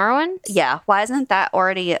 next summer one? Yeah. Why isn't that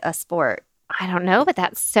already a sport? I don't know, but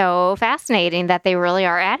that's so fascinating that they really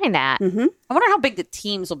are adding that. I wonder how big the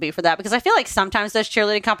teams will be for that because I feel like sometimes those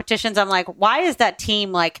cheerleading competitions, I'm like, why is that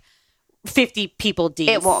team like 50 people deep?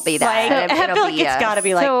 It won't be that. Like, I It'll feel like be, it's got to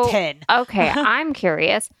be like So, 10. Okay, I'm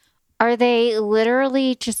curious. Are they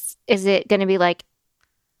literally just, is it going to be like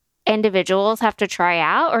individuals have to try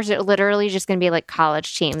out, or is it literally just going to be like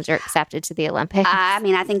college teams are accepted to the Olympics? I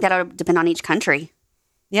mean, I think that'll depend on each country.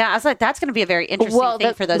 Yeah, I was like, that's going to be a very interesting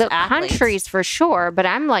thing for those the athletes. countries for sure, but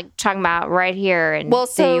I'm like talking about right here in Well,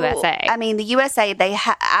 so, the USA. I mean, the USA,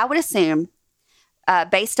 I would assume,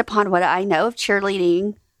 based upon what I know of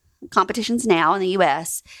cheerleading competitions now in the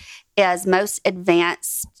U.S., is most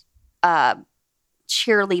advanced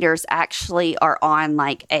cheerleaders actually are on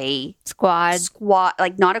like a Squad.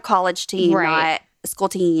 like not a college team, Right. not a school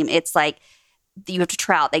team. It's like you have to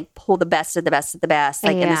try out. They pull the best of the best of the best,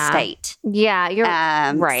 like in the Yeah. state. Yeah, you're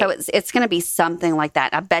right. So it's going to be something like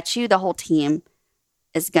that. I bet you the whole team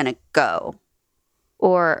is going to go.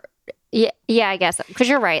 Or yeah, I guess because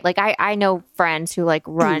you're right. Like I know friends who like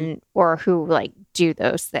run or who like do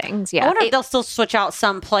those things. I Yeah, wonder if they'll still switch out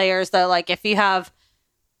some players though. Like if you have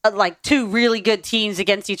like 2 really good teams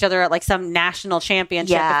against each other at like some national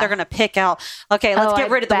championship, Yeah. if they're going to pick out, okay, let's get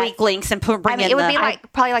I rid of the bet. weak links and bring I mean, in it would the. be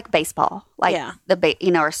like probably like baseball, like Yeah.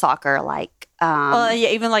 or soccer, like yeah,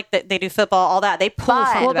 even like they do football, all that. They pull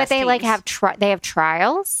But- from the well, but best they like teams. have they have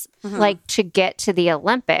trials like to get to the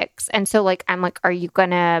Olympics, and so like I'm like, are you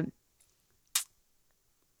gonna?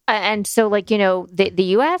 And so like the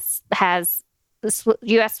U.S. has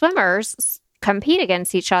U.S. swimmers compete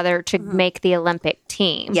against each other to make the Olympic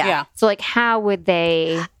team. Yeah. So like, how would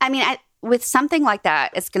they? I mean, with something like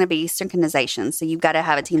that, it's going to be synchronization. So you've got to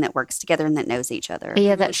have a team that works together and that knows each other.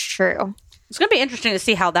 Yeah, that's true. It's going to be interesting to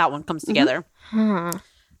see how that one comes together.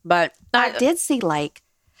 But I did see like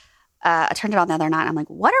I turned it on the other night. And I'm like,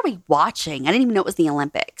 what are we watching? I didn't even know it was the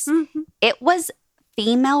Olympics. It was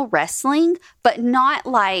female wrestling, but not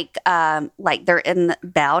like they're in the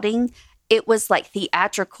bouting. It was like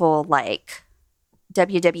theatrical, like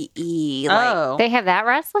WWE. Like, oh, They have that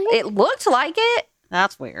wrestling. it looked like it.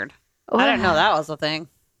 that's weird. I didn't know that was a thing.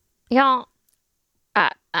 Y'all,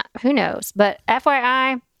 who knows? But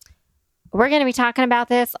FYI, we're going to be talking about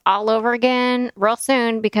this all over again real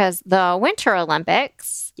soon because the Winter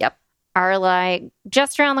Olympics Yep. are like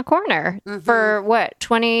just around the corner for what,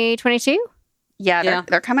 2022? Yeah,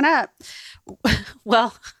 they're coming up.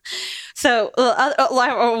 Well, so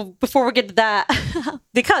before we get to that,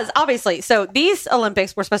 because obviously, so these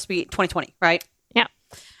Olympics were supposed to be 2020, right? Yeah.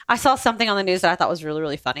 I saw something on the news that I thought was really,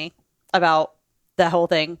 really funny about the whole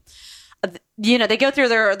thing. You know, they go through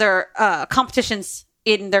their competitions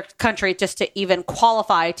in their country just to even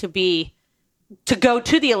qualify to go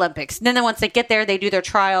to the Olympics. And then once they get there, they do their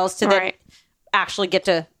trials to then actually get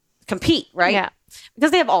to compete, right? Yeah.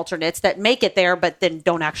 Because they have alternates that make it there, but then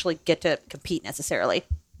don't actually get to compete necessarily.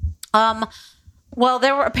 Well,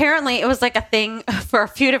 there were it was like a thing for a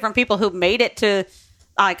few different people who made it to,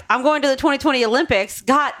 like, I'm going to the 2020 Olympics,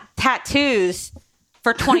 got tattoos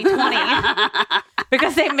for 2020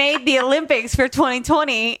 because they made the Olympics for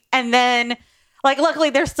 2020. And then, like, luckily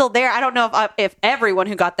they're still there. I don't know if everyone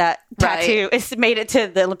who got that tattoo is made it to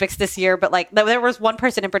the Olympics this year, but like there was one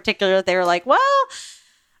person in particular that they were like, well,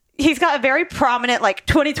 he's got a very prominent like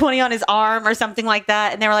 2020 on his arm or something like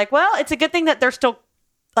that. And they were like, well, it's a good thing that they're still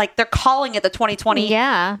like, they're calling it the 2020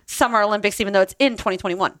 Summer Olympics, even though it's in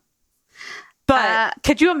 2021. But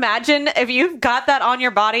could you imagine if you've got that on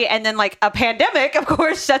your body and then like a pandemic, of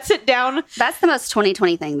course, shuts it down? That's the most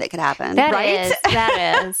 2020 thing that could happen.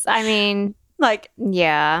 That is. I mean, like,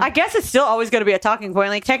 yeah. I guess it's still always going to be a talking point.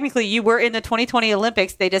 Like, technically, you were in the 2020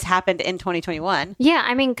 Olympics. They just happened in 2021. Yeah,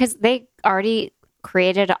 I mean, because they already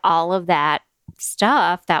created all of that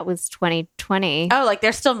stuff that was 2020. Oh, like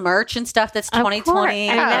there's still merch and stuff that's 2020.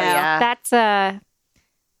 I mean, that's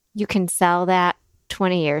you can sell that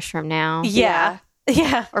 20 years from now. Yeah.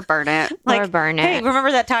 Or burn it. Like, or burn it. Hey,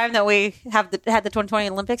 remember that time that we had the 2020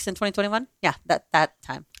 Olympics in 2021? Yeah, that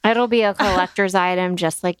time. It'll be a collector's item,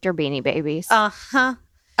 just like your Beanie Babies. Uh-huh.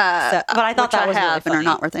 But I thought that was really funny. And are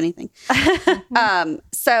not worth anything.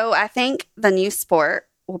 So I think the new sport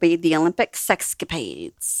will be the Olympic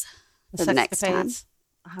Sexcapades for the next time.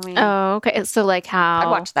 I mean, Oh, okay. So like how...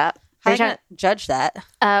 I'd watch that. how are you going to judge that?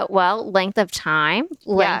 well, length of time,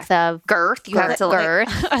 length of Girth. You have to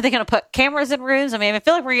girth. Are they going to put cameras in rooms? I mean, I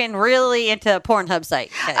feel like we're getting really into a Pornhub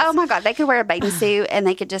site. Oh my God. They could wear a bathing suit and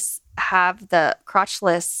they could just have the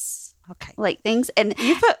crotchless like things. And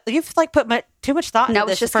you've put too much thought into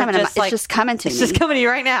this. It's just coming to me. It's just coming to you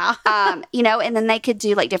right now. You know, and then they could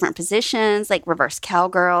do like different positions, like reverse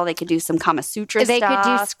cowgirl. They could do some Kama Sutra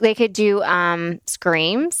stuff. They could do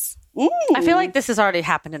screams. I feel like this has already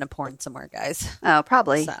happened in a porn somewhere, guys. Oh,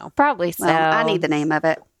 probably. Probably so. Well, I need the name of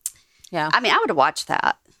it. Yeah. I mean, I would watch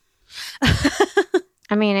that.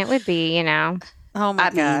 I mean, it would be, you know. Oh my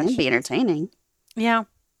gosh. It'd be entertaining. Yeah.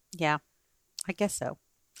 I guess so.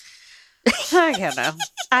 I don't know.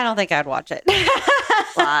 I don't think I'd watch it.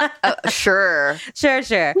 Sure.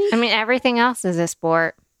 Sure. I mean, everything else is a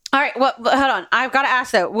sport. All right. Well, hold on. I've got to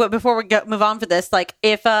ask though, before we move on for this, like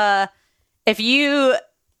if you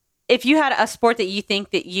had a sport that you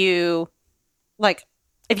think that you like,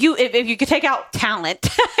 if you could take out talent,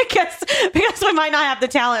 I guess, because we might not have the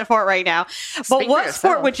talent for it right now. But what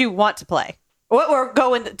sport would you want to play? What we're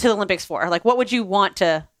going to the Olympics for? Like, what would you want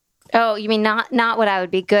to? Oh, you mean not what I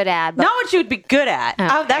would be good at, but not what you would be good at. Okay.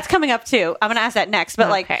 Oh, that's coming up too. I'm going to ask that next. But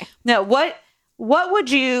like, no, what would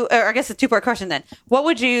you? Or I guess it's a 2-part question then. What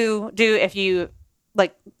would you do if you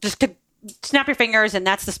like just could snap your fingers and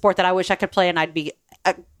that's the sport that I wish I could play and I'd be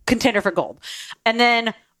a contender for gold? And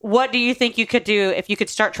then what do you think you could do if you could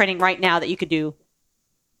start training right now that you could do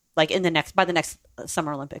like by the next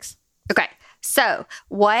Summer Olympics? Okay, so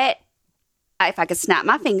what if I could snap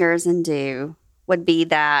my fingers and do? Would be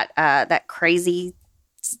that crazy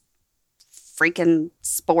freaking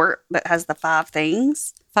sport that has the 5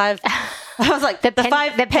 things. 5. I was like the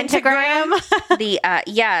 5 pentagram. The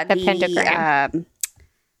pentagram.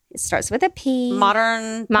 It starts with a P.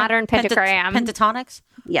 Modern pentagram. Pentatonics.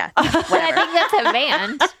 Yeah, I think that's a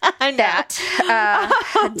band. I know.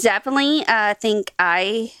 That definitely think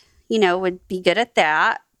I would be good at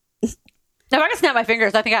that. If I could snap my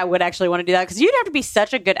fingers, I think I would actually want to do that because you'd have to be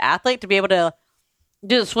such a good athlete to be able to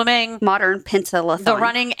do the swimming, modern pentathlon, the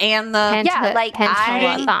running, and the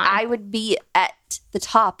I would be at the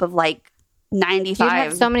top of like 95. You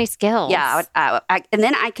have so many skills. Yeah, and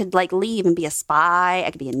then I could like leave and be a spy. I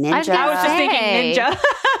could be a ninja. I was just thinking ninja.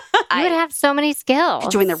 You would have so many skills. I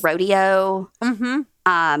could join the rodeo.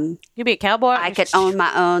 Mm-hmm. You'd be a cowboy. I could own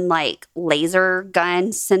my own like laser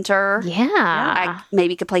gun center. Yeah. I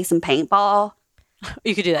maybe could play some paintball.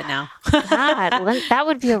 You could do that now. God, that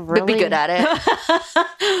would be a really... Would be good at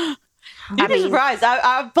it. You'd be surprised.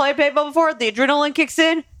 I've played paintball before. The adrenaline kicks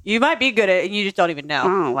in. You might be good at it, and you just don't even know.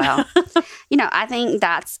 Oh, well. I think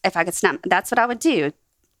if I could snap, that's what I would do.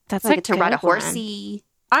 That's I get to ride a horsey.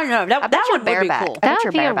 I don't know. That one would be cool. That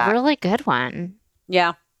would be a really good one.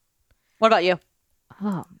 Yeah. What about you?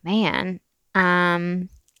 Oh, man.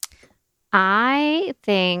 I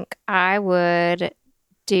think I would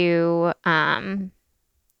do...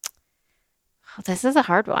 this is a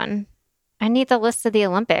hard one. I need the list of the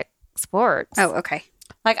Olympic sports. Oh, okay.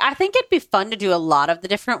 Like, I think it'd be fun to do a lot of the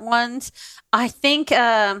different ones. I think,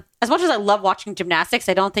 as much as I love watching gymnastics,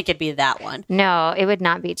 I don't think it'd be that one. No, it would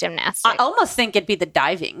not be gymnastics. I almost think it'd be the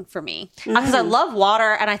diving for me. Because I love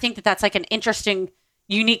water, and I think that that's like an interesting,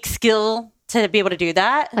 unique skill to be able to do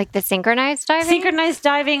that. Like the synchronized diving? Synchronized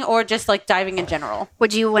diving, or just like diving in general.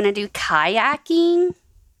 Would you want to do kayaking?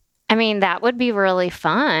 I mean, that would be really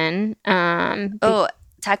fun.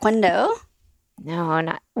 Taekwondo? No,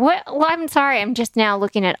 not what. Well, I'm sorry. I'm just now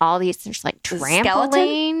looking at all these. There's like trampoline.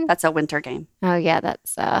 Skeleton? That's a winter game. Oh yeah,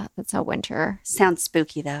 that's a winter. Sounds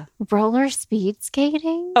spooky though. Roller speed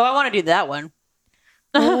skating. Oh, I want to do that one.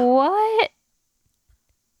 What?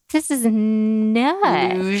 This is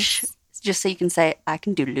nuts. Luge. Just so you can say, I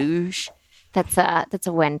can do luge. That's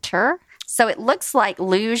a winter. So it looks like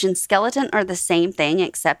luge and skeleton are the same thing,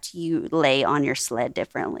 except you lay on your sled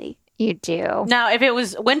differently. You do. Now, if it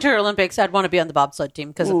was Winter Olympics, I'd want to be on the bobsled team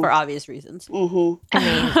because for obvious reasons. Mm-hmm. I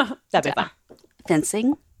mean, that'd be fun.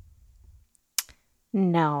 Fencing?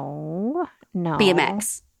 No.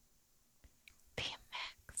 BMX.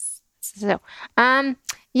 So,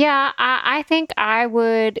 yeah, I think I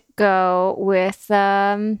would go with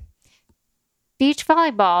beach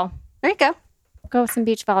volleyball. There you go. Go with some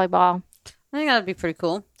beach volleyball. I think that'd be pretty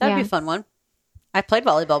cool. That'd be a fun one. I played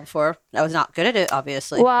volleyball before. I was not good at it,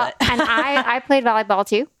 obviously. Well, and I played volleyball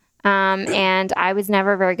too. And I was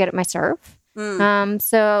never very good at my serve.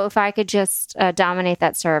 So if I could just dominate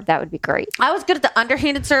that serve, that would be great. I was good at the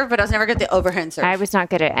underhanded serve, but I was never good at the overhand serve. I was not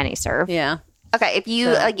good at any serve. Yeah. Okay, if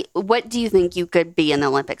you, what do you think you could be in the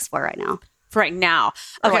Olympics for right now? For right now.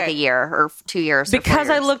 Or like a year or 2 years? Because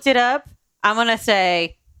I looked it up, I'm going to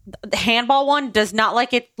say the handball one does not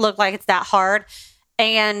look like it's that hard.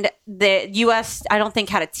 And the U.S., I don't think,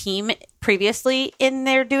 had a team previously in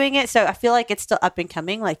there doing it. So I feel like it's still up and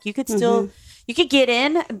coming. Like you could still, you could get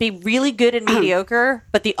in, be really good and mediocre,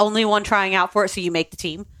 but the only one trying out for it, so you make the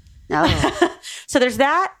team. Oh. So there's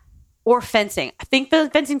that, or fencing. I think the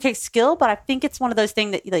fencing takes skill, but I think it's one of those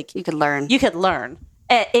things that like you could learn. You could learn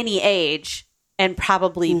at any age and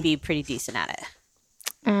probably be pretty decent at it.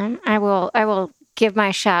 I will give my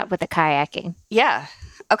shot with the kayaking. Yeah.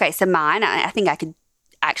 Okay. So mine, I think I could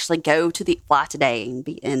actually go to the fly today and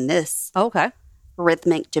be in this. Okay.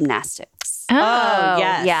 Rhythmic gymnastics. Oh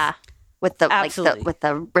yes. Yeah. With the Absolutely. with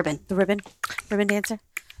the ribbon. The ribbon dancer.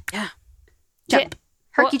 Yeah. Jump.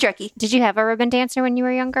 Herky jerky. Did you have a ribbon dancer when you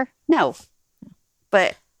were younger? No.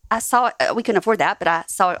 But I saw it. We couldn't afford that, but I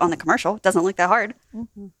saw it on the commercial. It doesn't look that hard.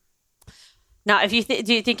 Mm-hmm. Now, if you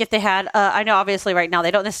do you think if they had, I know obviously right now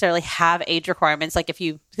they don't necessarily have age requirements, like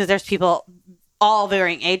because there's people all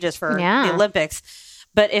varying ages for the Olympics,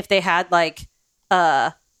 but if they had like,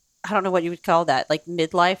 I don't know what you would call that, like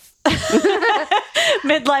midlife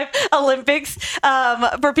Olympics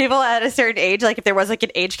for people at a certain age, like if there was like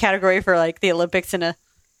an age category for like the Olympics and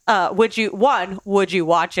would you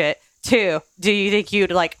watch it? 2, do you think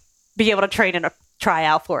you'd like be able to train and try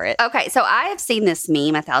out for it? Okay, so I have seen this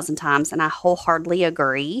meme 1,000 times, and I wholeheartedly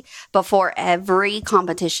agree. Before every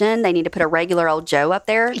competition, they need to put a regular old Joe up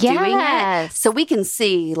there doing it, so we can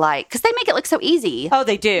see, like, because they make it look so easy. Oh,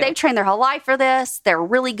 they do. They've trained their whole life for this. They're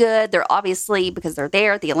really good. They're obviously, because they're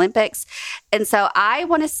there at the Olympics, and so I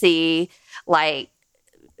want to see, like,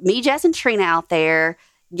 me, Jess, and Trina out there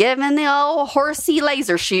giving the old horsey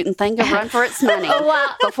laser shooting thing a run for its money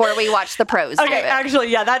before we watch the pros. Okay, actually,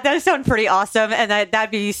 yeah, that does sound pretty awesome, and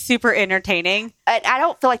that'd be super entertaining. I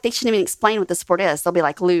don't feel like they shouldn't even explain what the sport is. They'll be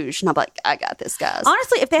like luge, and I'll be like, I got this, guys.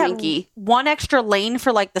 Honestly, if they had one extra lane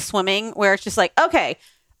for like the swimming, where it's just like, okay,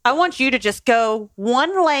 I want you to just go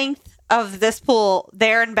one length of this pool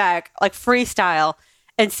there and back, like freestyle,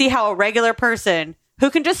 and see how a regular person who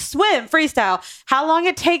can just swim freestyle, how long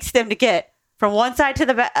it takes them to get from one side to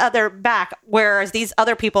the other back, whereas these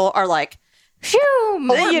other people are like, shoo,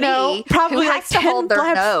 you know, probably who like has to hold their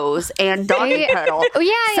laps. nose and doggy paddle. Oh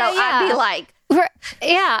yeah, so I'd be like,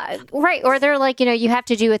 yeah, right. Or they're like, you have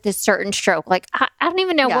to do it this certain stroke. Like I don't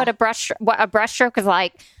even know what a breaststroke is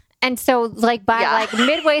like. And so, like by like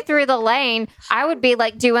midway through the lane, I would be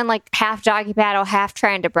like doing like half doggy paddle, half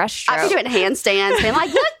trying to breaststroke. I'd be doing handstands, being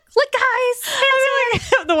like, look, guys.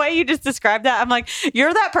 The way you just described that, I'm like,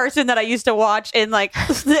 you're that person that I used to watch in like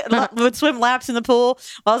would swim laps in the pool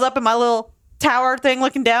while I was up in my little tower thing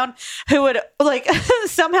looking down, who would like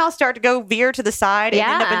somehow start to go veer to the side and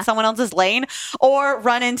end up in someone else's lane, or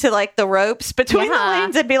run into like the ropes between the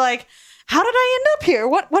lanes and be like, how did I end up here?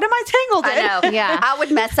 What am I tangled in? I know. Yeah. I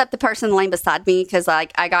would mess up the person in the lane beside me because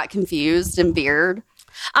like I got confused and veered.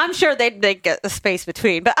 I'm sure they'd make a space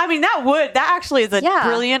between. But I mean, that actually is a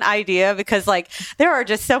brilliant idea because like there are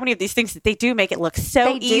just so many of these things that they do make it look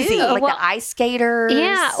so easy. Like the ice skaters.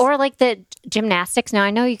 Yeah, or like the gymnastics. Now,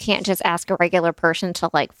 I know you can't just ask a regular person to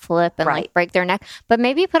like flip and like break their neck, but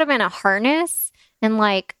maybe put them in a harness and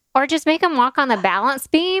like, or just make them walk on the balance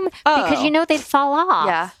beam because they'd fall off.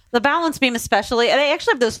 Yeah. The balance beam especially. And they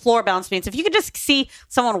actually have those floor balance beams. If you could just see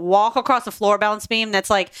someone walk across a floor balance beam, that's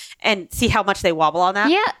like, and see how much they wobble on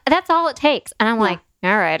that. Yeah, that's all it takes. And I'm like,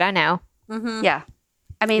 all right, I know. Mm-hmm. Yeah.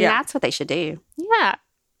 I mean, that's what they should do. Yeah.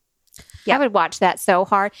 I would watch that so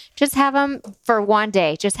hard. Just have them for one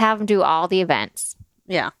day. Just have them do all the events.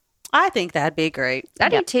 Yeah. I think that'd be great. I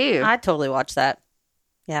do too. I'd totally watch that.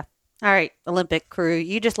 Yeah. All right, Olympic crew,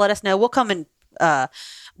 you just let us know. We'll come and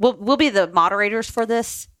we'll be the moderators for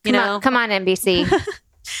this. Come on, NBC.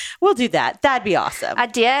 We'll do that. That'd be awesome. I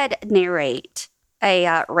did narrate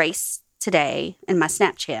a race today in my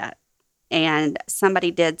Snapchat, and somebody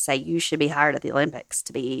did say you should be hired at the Olympics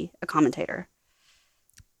to be a commentator.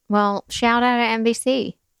 Well, shout out to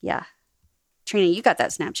NBC. Yeah, Trina, you got that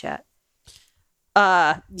Snapchat.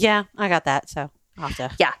 Yeah, I got that. So I'll have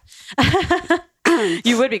to. Yeah.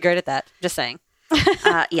 You would be great at that. Just saying.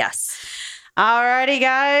 Yes. Alrighty,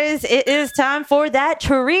 guys. It is time for that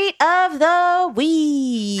treat of the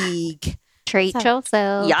week. Treat yourself.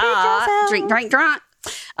 Yeah. Drink.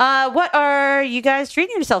 What are you guys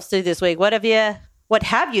treating yourselves to this week? What have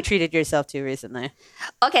you treated yourself to recently?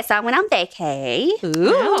 Okay, so I went on vacay.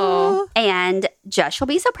 Ooh. And Josh will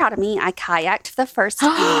be so proud of me. I kayaked for the first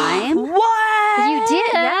time. What? You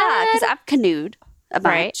did? Yeah, because I've canoed a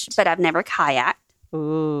bunch, but I've never kayaked.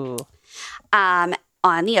 Ooh. On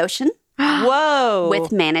the ocean. Whoa.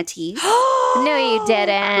 With manatees. No, you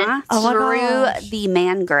didn't. Through the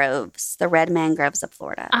mangroves, the red mangroves of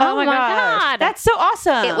Florida. Oh my gosh. That's so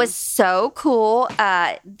awesome. It was so cool.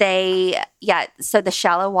 So the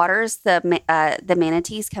shallow waters, the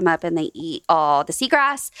manatees come up and they eat all the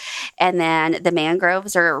seagrass. And then the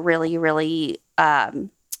mangroves are really, really,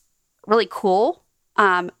 really cool.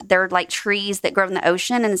 They're like trees that grow in the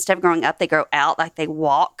ocean, and instead of growing up, they grow out, like they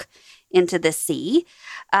walk into the sea.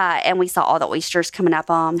 And we saw all the oysters coming up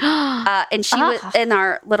on. And she was, and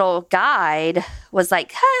our little guide was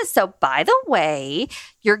like, so by the way,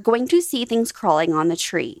 you're going to see things crawling on the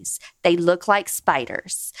trees. They look like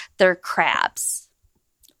spiders. They're crabs.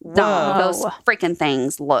 Those freaking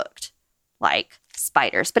things looked like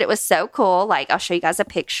spiders, but it was so cool. Like, I'll show you guys a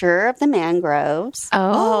picture of the mangroves.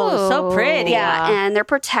 Oh, so pretty. Yeah, and they're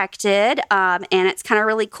protected, and it's kind of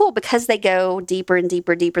really cool because they go deeper and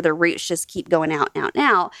deeper, the roots just keep going out and out and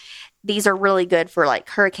out. These are really good for like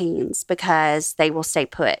hurricanes because they will stay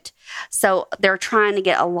put. So they're trying to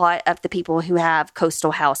get a lot of the people who have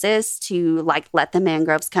coastal houses to like let the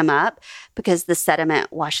mangroves come up because the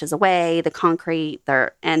sediment washes away the concrete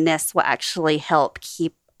there, and this will actually help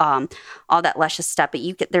keep all that luscious stuff.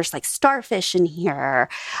 But there's like starfish in here.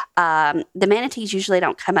 The manatees usually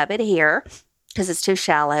don't come up in here because it's too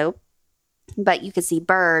shallow. But you could see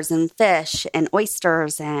birds and fish and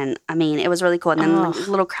oysters. And I mean, it was really cool. And then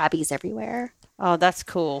little crabbies everywhere. Oh, that's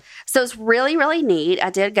cool. So it's really, really neat. I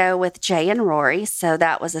did go with Jay and Rory. So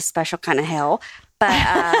that was a special kind of hell. But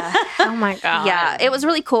oh my God. Yeah, it was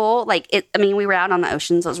really cool. We were out on the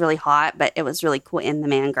ocean, so it was really hot, but it was really cool in the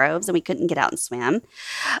mangroves, and we couldn't get out and swim.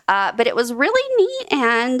 But it was really neat,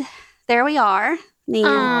 and there we are. Me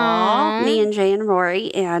and Jay and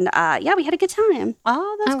Rory, and we had a good time.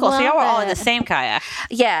 Oh, that's cool. So y'all were all in the same kayak.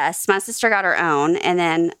 Yes, my sister got her own, and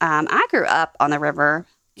then I grew up on the river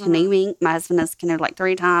canoeing. My husband has canoed like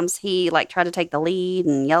 3 times. He tried to take the lead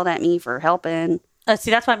and yelled at me for helping.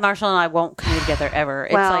 See, that's why Marshall and I won't canoe together ever.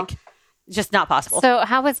 It's just not possible. So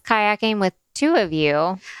how was kayaking with 2 of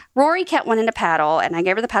you? Rory kept wanting to paddle, and I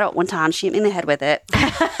gave her the paddle at one time. She hit me in the head with it.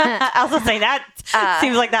 I was going to say, that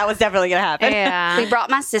seems like that was definitely going to happen. Yeah. We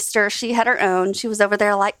brought my sister. She had her own. She was over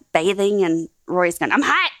there bathing, and Rory's going, I'm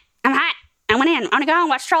hot. I went in. I want to go and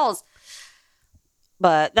watch trolls.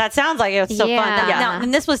 But that sounds like it was so fun. Now,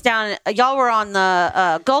 and this was down, y'all were on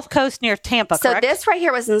the Gulf Coast near Tampa, correct? So this right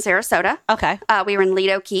here was in Sarasota. Okay. We were in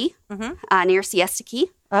Lido Key, near Siesta Key.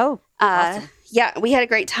 Oh, awesome. Yeah, we had a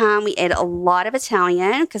great time. We ate a lot of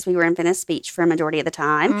Italian because we were in Venice Beach for a majority of the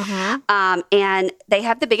time. And they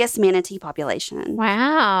have the biggest manatee population.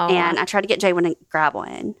 Wow. And I tried to get Jay to grab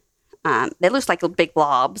one. They look like little big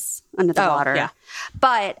blobs under the water. Yeah.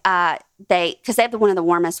 But because they have one of the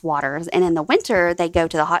warmest waters. And in the winter, they go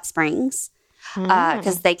to the hot springs.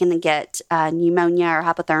 because they can get pneumonia or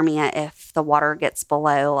hypothermia if the water gets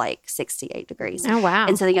below like 68 degrees. Oh, wow.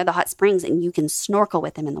 And so they go to the hot springs, and you can snorkel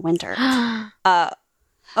with them in the winter.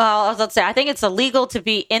 Well, I was about to say, I think it's illegal to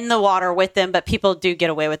be in the water with them, but people do get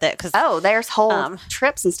away with it. Cause, there's whole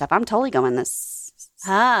trips and stuff. I'm totally going this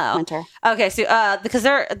winter. Okay, so because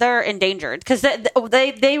they're endangered, because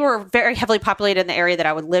they were very heavily populated in the area that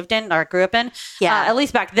I lived in or grew up in. Yeah, at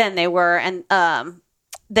least back then they were, and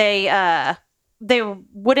they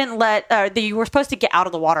wouldn't let. You were supposed to get out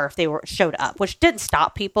of the water if they showed up, which didn't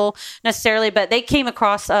stop people necessarily, but they came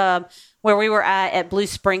across where we were at Blue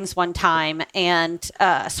Springs one time and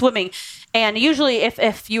swimming, and usually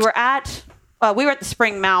if you were at we were at the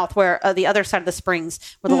spring mouth where the other side of the springs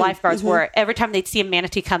where the lifeguards were. Every time they'd see a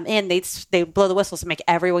manatee come in, they'd blow the whistles to make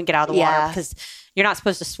everyone get out of the water, because you're not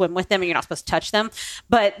supposed to swim with them and you're not supposed to touch them.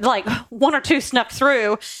 But like one or two snuck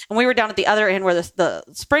through, and we were down at the other end where the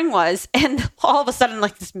spring was, and all of a sudden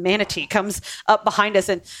like this manatee comes up behind us,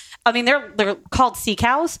 and I mean they're called sea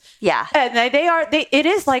cows. Yeah, and it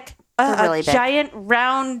is like really a giant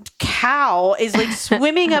round cow is like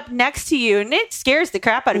swimming up next to you, and it scares the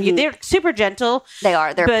crap out of you. They're super gentle. They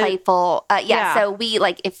are. They're playful. So we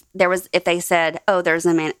if they said, oh, there's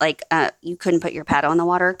a man, you couldn't put your paddle in the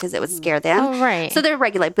water because it would scare them. Oh, right. So they're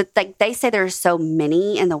regulated, but like they say there's so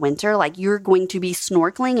many in the winter, like you're going to be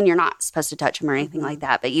snorkeling and you're not supposed to touch them or anything like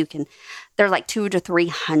that, but you can. They're like 200 to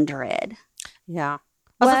 300. Yeah.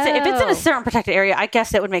 I was gonna say, if it's in a certain protected area, I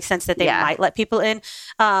guess it would make sense that they might let people in.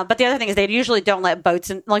 But the other thing is they usually don't let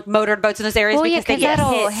boats in, like motored boats in those areas, because they get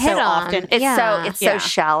hit so often. It's so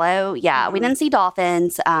shallow. Yeah, we didn't see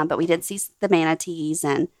dolphins, but we did see the manatees,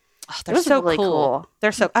 and they're so really cool.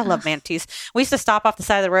 I love manatees. We used to stop off the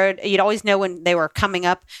side of the road. You'd always know when they were coming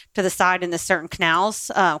up to the side in the certain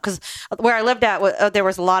canals, because where I lived at, there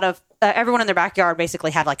was a lot of everyone in their backyard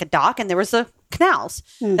basically had like a dock, and there was the canals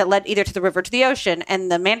that led either to the river or to the ocean, and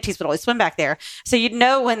the manatees would always swim back there. So you'd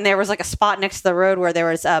know when there was like a spot next to the road where there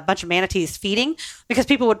was a bunch of manatees feeding, because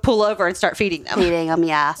people would pull over and start feeding them.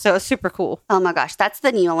 Yeah. So it was super cool. Oh my gosh, that's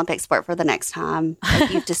the new Olympic sport for the next time. Like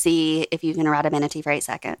you have to see if you can ride a manatee for 8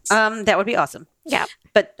 seconds. That would be awesome. Yeah.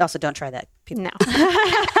 But also don't try that, people. No.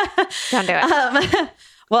 Don't do it.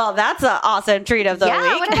 Well, that's an awesome treat of the week.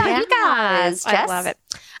 What about you guys? I love it.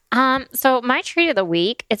 So my treat of the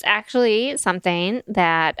week is actually something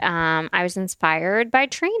that I was inspired by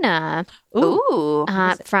Trina. Ooh.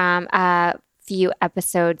 From a few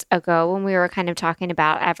episodes ago when we were kind of talking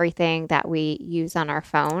about everything that we use on our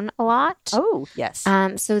phone a lot. Oh, yes.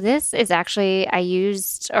 So this is actually,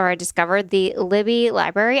 I discovered the Libby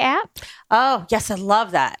Library app. Oh, yes. I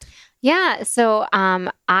love that. Yeah. So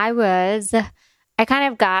I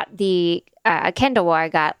kind of got the Kindle where I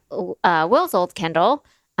got Will's old Kindle.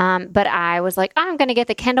 But I was like, I'm going to get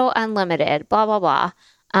the Kindle Unlimited, blah, blah, blah.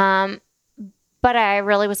 But I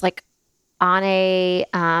really was like on a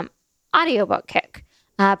audiobook kick.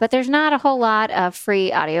 But there's not a whole lot of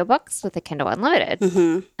free audiobooks with the Kindle Unlimited.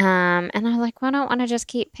 And I was like, well, I don't want to just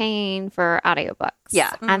keep paying for audiobooks.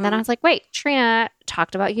 Yeah. And then I was like, wait, Trina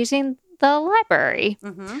talked about using the library.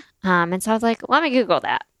 And so I was like, let me Google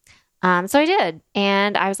that. So I did.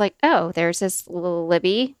 And I was like, oh, there's this little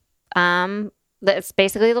Libby that's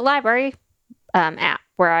basically the library app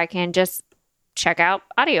where I can just check out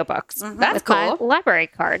audiobooks. That's cool. My library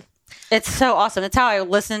card. It's so awesome. It's how I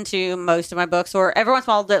listen to most of my books, or every once in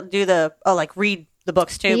a while I'll do read the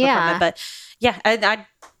books too. Yeah. But I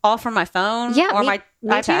all from my phone or my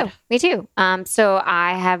iPad. Me too. So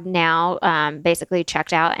I have now basically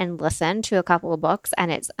checked out and listened to a couple of books, and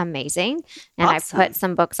it's amazing. And Awesome. I've put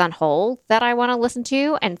some books on hold that I want to listen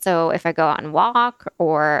to. And so if I go out and walk,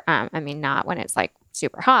 or not when it's like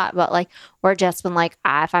super hot, but like, or just when like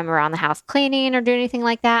if I'm around the house cleaning or doing anything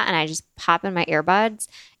like that, and I just pop in my earbuds.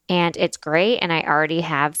 And it's great. And I already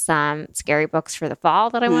have some scary books for the fall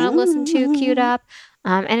that I want to listen to queued up.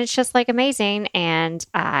 And it's just like amazing. And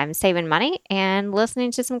I'm saving money and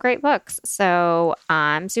listening to some great books. So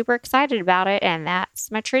I'm super excited about it. And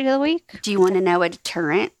that's my treat of the week. Do you want to know a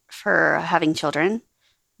deterrent for having children?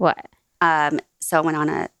 What? So I went on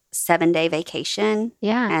a 7-day vacation.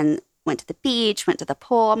 Yeah. And went to the beach, went to the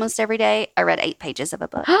pool almost every day. I read 8 pages of a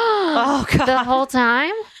book. Oh, God. The whole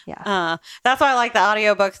time? Yeah. That's why I like the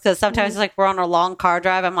audiobooks, because sometimes like we're on a long car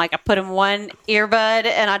drive. I'm like, I put in one earbud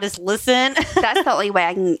and I just listen. That's the only way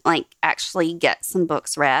I can like actually get some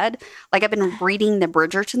books read. Like I've been reading the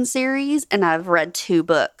Bridgerton series, and I've read 2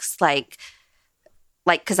 books, like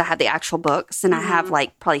because I have the actual books, and I have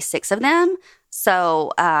like probably 6 of them.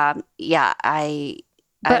 So I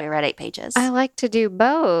read 8 pages. I like to do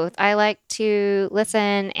both. I like to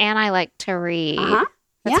listen and I like to read.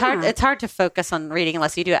 It's hard to focus on reading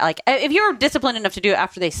unless you do it. Like, if you're disciplined enough to do it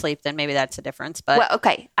after they sleep, then maybe that's a difference. But Well,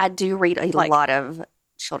 okay. I do read a lot of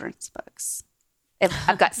children's books.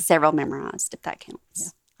 I've got several memorized, if that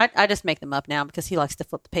counts. I just make them up now because he likes to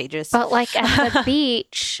flip the pages. But like at the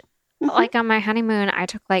beach, like on my honeymoon, I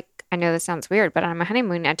took I know this sounds weird, but on my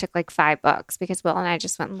honeymoon, I took like 5 books because Will and I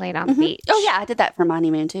just went and laid on the beach. Oh, yeah. I did that for my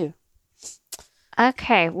honeymoon, too.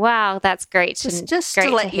 Okay. Wow. That's great. Just great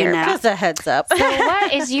to let you know. Just a heads up. So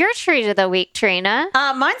what is your treat of the week, Trina?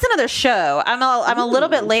 Mine's another show. I'm a little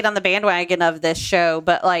bit late on the bandwagon of this show,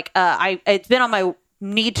 but like it's been on my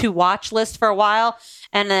need to watch list for a while.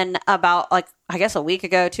 And then about I guess 2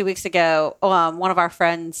 weeks ago, one of our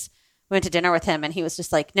friends went to dinner with him, and he was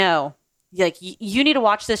just like, "No, like you need to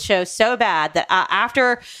watch this show so bad that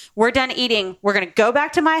after we're done eating, we're gonna go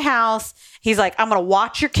back to my house." He's like, "I'm gonna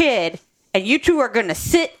watch your kid, and you two are gonna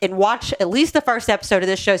sit and watch at least the first episode of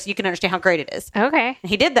this show so you can understand how great it is." Okay. And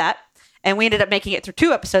he did that, and we ended up making it through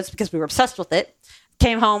 2 episodes because we were obsessed with it.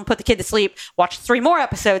 Came home, put the kid to sleep, watched 3 more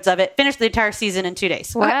episodes of it, finished the entire season in 2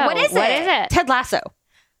 days. Wow. What is it? Ted Lasso.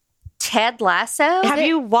 Ted Lasso? Have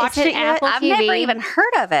you watched it yet? Apple I've TV? never even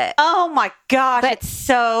heard of it. Oh my gosh, it's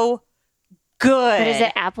so good. But is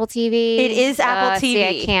it Apple TV? It is Apple See,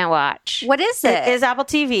 TV. I can't watch. What is it? It is Apple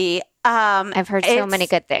TV. I've heard so it's many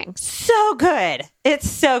good things. So good. It's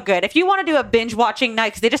so good. If you want to do a binge watching night,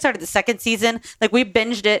 because they just started the 2nd season, like we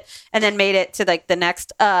binged it and then made it to like the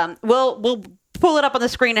next. We'll pull it up on the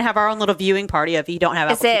screen and have our own little viewing party if you don't have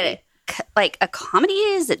Apple TV. Is it like a comedy?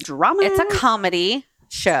 Is it drama? It's a comedy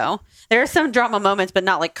show. There are some drama moments, but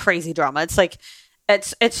not like crazy drama. It's like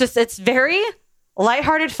it's very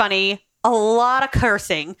lighthearted, funny. A lot of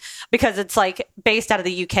cursing because it's like based out of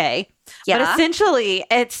the UK. Yeah. But essentially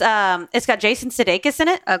it's got Jason Sudeikis in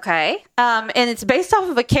it. Okay. And it's based off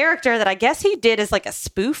of a character that I guess he did as like a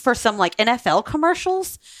spoof for some like NFL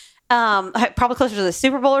commercials. Probably closer to the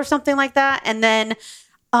Super Bowl or something like that. And then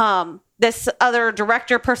this other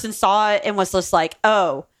director person saw it and was just like,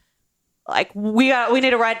 "Oh, like we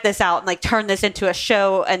need to write this out and like turn this into a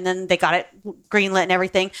show." And then they got it greenlit and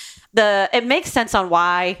everything. It makes sense on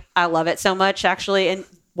why I love it so much, actually, and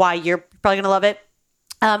why you're probably gonna love it.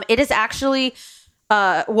 It is actually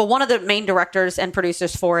one of the main directors and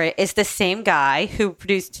producers for it is the same guy who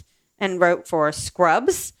produced and wrote for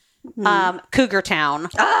Scrubs, Cougar Town.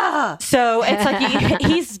 So it's like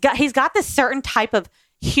he's got this certain type of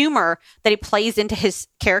humor that he plays into his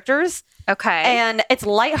characters. Okay. And it's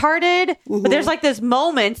lighthearted, but there's like those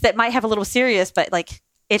moments that might have a little serious, but like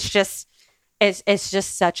it's just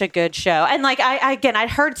such a good show. And like I'd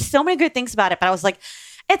heard so many good things about it, but I was like,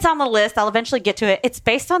 it's on the list. I'll eventually get to it. It's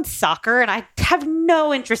based on soccer, and I have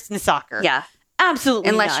no interest in soccer. Yeah. Absolutely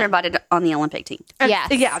Unless none. you're invited on the Olympic team.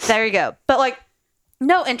 Yes. Yeah, there you go. But like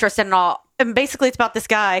no interest in it all. And basically it's about this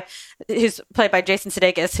guy who's played by Jason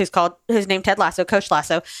Sudeikis, who's named Ted Lasso, Coach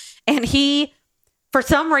Lasso. And he, for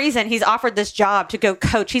some reason, he's offered this job to go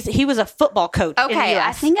coach. He was a football coach in the Okay. US.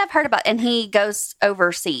 I think I've heard about and he goes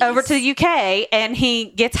overseas. Over to the UK, and he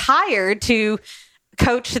gets hired to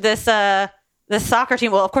coach this soccer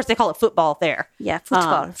team. Well, of course, they call it football there. Yeah,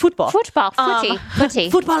 football. Football. Footy.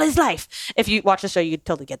 Football is life. If you watch the show, you'd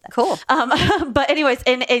totally get that. Cool. But anyways,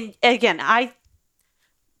 and again, I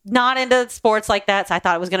not into sports like that, so I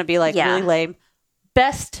thought it was going to be like really lame.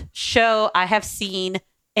 Best show I have seen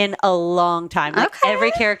in a long time. Like every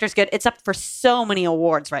character's good. It's up for so many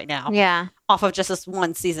awards right now. Yeah. Off of just this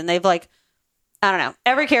one season. They've like, I don't know.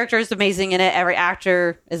 Every character is amazing in it. Every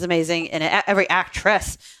actor is amazing in it. Every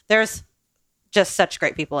actress. There's just such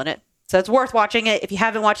great people in it. So it's worth watching it. If you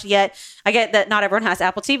haven't watched it yet, I get that not everyone has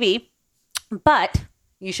Apple TV, but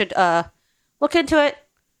you should look into it.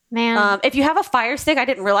 Man. If you have a Fire Stick, I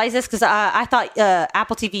didn't realize this because I thought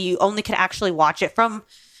Apple TV, you only could actually watch it from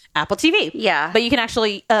Apple TV. Yeah. But you can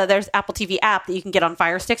actually, there's Apple TV app that you can get on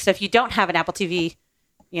Fire Stick. So if you don't have an Apple TV,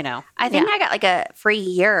 you know. I think I got like a free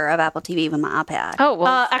year of Apple TV with my iPad. Oh,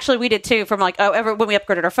 well. Actually, we did too from like, when we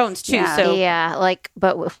upgraded our phones too. Yeah. So Yeah, like,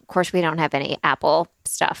 but of course we don't have any Apple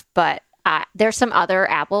stuff. But there's some other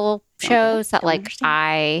Apple shows that like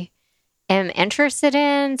I am interested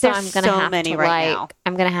in. So There's I'm gonna so have many to right like. now.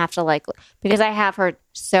 I'm gonna have to like because I have heard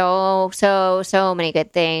so many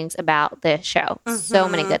good things about this show. So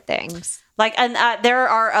many good things. like, and there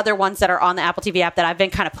are other ones that are on the Apple TV app that I've been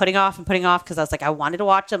kind of putting off because I was like, I wanted to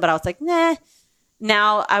watch them, but I was like, nah.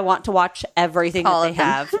 Now I want to watch everything All that of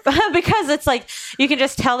they them. have because it's like you can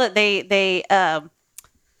just tell that they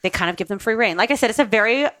kind of give them free reign. Like I said, it's a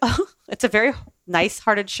very nice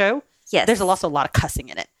hearted show. Yes. There's also a lot of cussing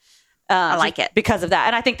in it. I like it because of that.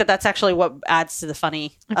 And I think that that's actually what adds to the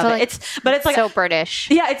funny of it. like it's like so British.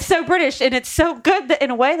 Yeah, it's so British, and it's so good that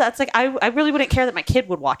in a way that's like I really wouldn't care that my kid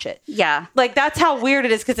would watch it. Yeah. Like that's how weird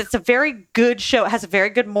it is because it's a very good show. It has a very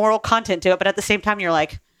good moral content to it, but at the same time you're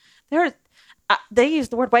like, they use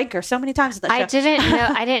the word wanker so many times in that show.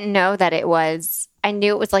 I didn't know that it was. I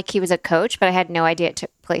knew it was like he was a coach, but I had no idea it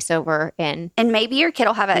took place over in. And maybe your kid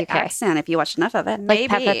will have an UK. accent if you watch enough of it. Maybe.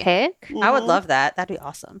 Peppa Pig. I would love that. That'd be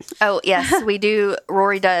awesome. Oh, yes, we do.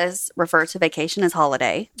 Rory does refer to vacation as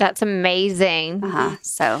holiday. That's amazing.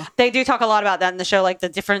 So They do talk a lot about that in the show, like the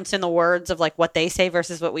difference in the words of like what they say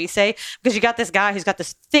versus what we say. Because you got this guy who's got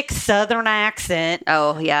this thick Southern accent.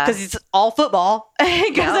 oh yeah, Because it's all football.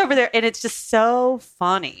 He goes over there, and it's just so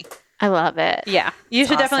funny. I love it. Yeah, you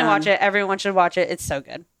should definitely awesome. watch it. Everyone should watch it. It's so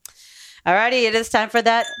good. Alrighty, it is time for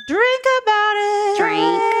that drink about it.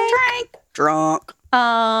 drunk.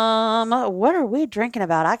 What are we drinking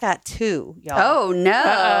about? I got two, y'all. Oh no!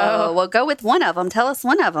 Uh-oh. Well, go with one of them. Tell us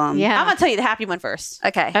one of them. Yeah. I'm gonna tell you the happy one first.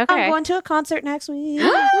 Okay. Okay. I'm going to a concert next week.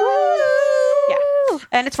 Yeah,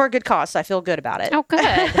 and it's for a good cause, so I feel good about it. Oh, good.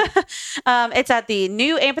 It's at the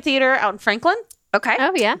new amphitheater out in Franklin. Okay.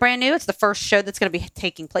 Oh, yeah. Brand new. It's the first show that's going to be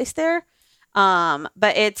taking place there.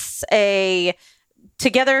 But it's a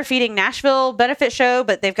Together Feeding Nashville benefit show,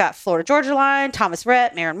 but they've got Florida Georgia Line, Thomas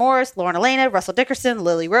Rhett, Maren Morris, Lauren Elena, Russell Dickerson,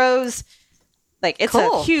 Lily Rose. Like, it's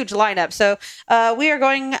Cool. a huge lineup. So we are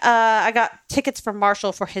going, I got tickets for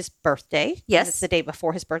Marshall for his birthday. Yes. It's the day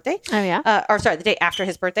before his birthday. Oh, yeah. The day after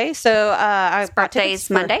his birthday. So I bought tickets Birthday's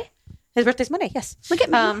for- Monday. His birthday's Monday, yes. Look at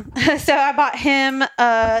me. So I bought him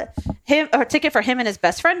a ticket for him and his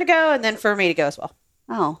best friend to go, and then for me to go as well.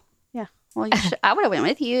 Oh. Yeah. Well, I would have went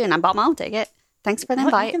with you, and I bought my own ticket. Thanks for the Well,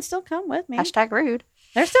 invite. you can still come with me. Hashtag rude.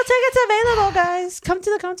 There's still tickets available, guys. Come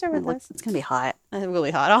to the concert with us. It's gonna be hot. It's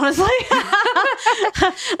really hot, honestly.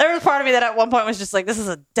 There was part of me that at one point was just like, this is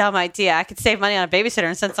a dumb idea. I could save money on a babysitter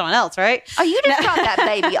and send someone else, right? Oh, you just dropped that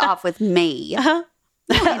baby off with me.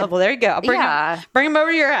 Well, there you go. I'll bring him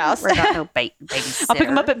over to your house. We're not no babysitter. I'll pick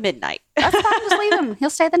him up at midnight. That's fine. Just leave him. He'll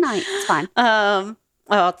stay the night. It's fine. Well,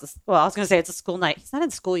 I was going to say it's a school night. He's not in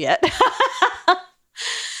school yet.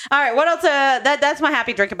 All right, what else? That's my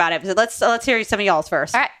happy drink about it. So let's hear some of y'all's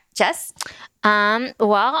first. All right, Jess.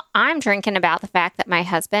 Well, I'm drinking about the fact that my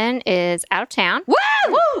husband is out of town. Woo!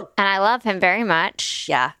 Woo! And I love him very much.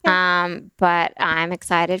 Yeah. But I'm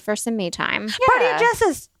excited for some me time. Party at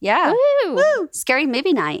Jess's. Yeah. Woo! Woo! Scary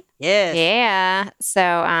movie night. Yes. Yeah. So,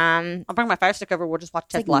 I'll bring my fire stick over. We'll just watch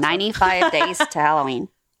Ted It's like Lasso. 95 days to Halloween.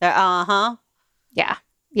 Uh-huh. yeah.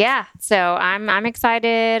 Yeah. So I'm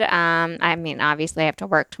excited. I mean, obviously I have to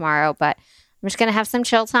work tomorrow, but I'm just going to have some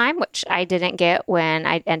chill time, which I didn't get when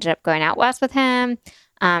I ended up going out west with him.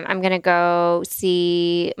 I'm going to go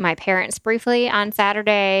see my parents briefly on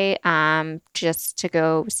Saturday, just to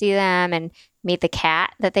go see them and meet the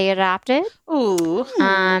cat that they adopted. Ooh.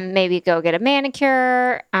 Maybe go get a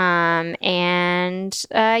manicure. So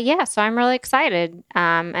I'm really excited.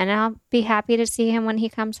 And I'll be happy to see him when he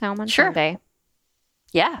comes home on Sure. Sunday.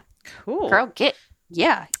 Yeah. Cool. Girl,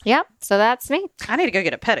 yeah. Yep. So that's me. I need to go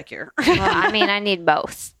get a pedicure. Well, I mean, I need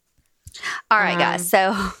both. All right, guys.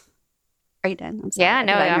 So, are you done? I'm sorry. Yeah,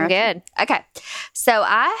 no, Did I I'm interrupt you? good. Okay. So,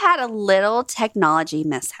 I had a little technology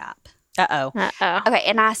mishap. Uh-oh. Uh-oh. Okay.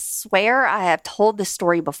 And I swear I have told this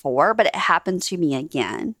story before, but it happened to me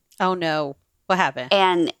again. Oh, no. What happened?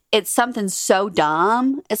 And it's something so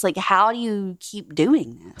dumb. It's like, how do you keep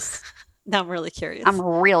doing this? Now I'm really curious. I'm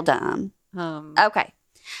real dumb. Um, Okay.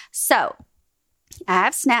 So I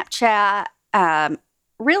have Snapchat.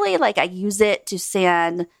 Really, like I use it to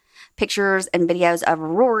send pictures and videos of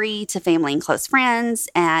Rory to family and close friends.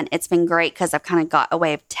 And it's been great because I've kind of got a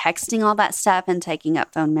way of texting all that stuff and taking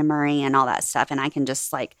up phone memory and all that stuff. And I can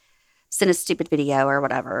just like send a stupid video or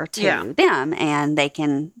whatever to them and they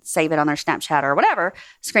can save it on their Snapchat or whatever,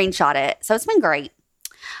 screenshot it. So it's been great.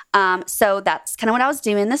 So that's kind of what I was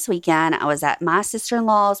doing this weekend. I was at my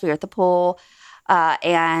sister-in-law's. We were at the pool.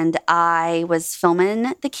 And I was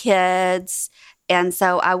filming the kids. And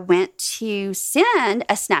so I went to send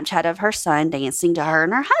a Snapchat of her son dancing to her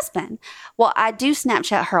and her husband. Well, I do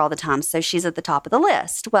Snapchat her all the time, so she's at the top of the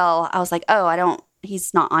list. Well, I was like,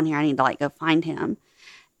 he's not on here. I need to go find him.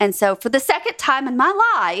 And so for the second time in my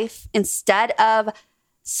life, instead of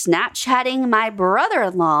Snapchatting my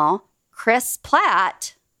brother-in-law, Chris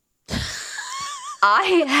Platt,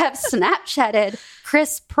 I have Snapchatted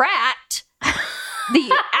Chris Pratt,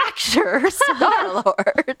 the actor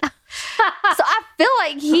Star-Lord. So I feel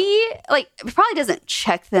like he probably doesn't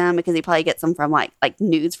check them because he probably gets them from like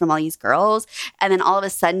nudes from all these girls. And then all of a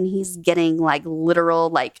sudden he's getting literal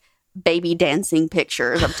baby dancing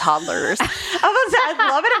pictures of toddlers. I'd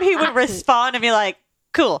love it if he would respond and be like,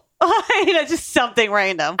 cool. Just something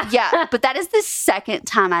random. Yeah, but that is the second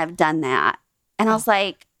time I've done that. And I was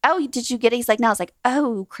like, oh, did you get it? He's like, no. I was like,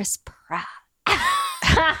 oh, Chris Pratt.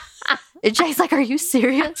 And Jay's like, are you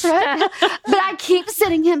serious? Right? But I keep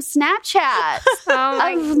sending him Snapchats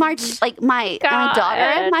of my daughter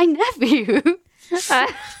and my nephew.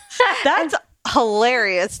 That's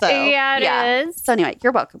hilarious, though. Yeah, it is. So anyway,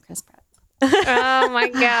 you're welcome, Chris Pratt. Oh, my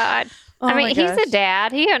God. I mean, he's a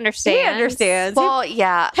dad. He understands. Well,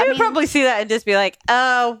 yeah. He would probably see that and just be like,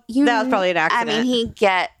 oh, that was probably an accident. I mean, he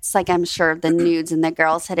gets, I'm sure, the nudes and the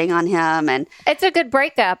girls hitting on him. And it's a good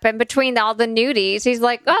breakup. And between all the nudies, he's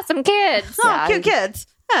like, awesome kids. Oh, cute kids.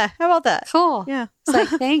 Yeah, how about that? Cool. Yeah. It's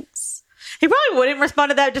like, thanks. He probably wouldn't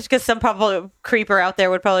respond to that just because some probably creeper out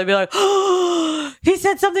there would probably be like, oh, he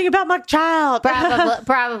said something about my child.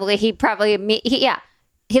 Probably.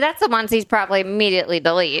 That's the ones he's probably immediately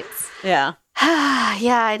deletes. Yeah.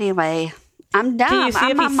 Yeah, anyway. I'm dumb. Can you see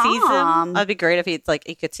I'm if he sees them? That'd be great if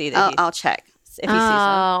he could see that. I'll check. If he sees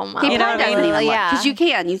them. He probably doesn't even look. Yeah. Because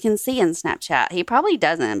you can see in Snapchat. He probably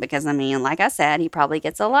doesn't because, like I said, he probably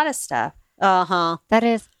gets a lot of stuff. Uh-huh. That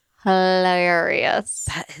is hilarious.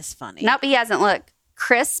 That is funny. Nope, he hasn't. Look,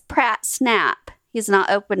 Chris Pratt Snap. He's not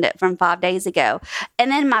opened it from 5 days ago. And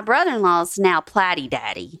then my brother-in-law's now Platty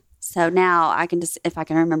Daddy. So now I can just, if I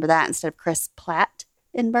can remember that instead of Chris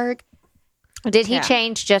Plattenberg. Did he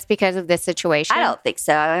change just because of this situation? I don't think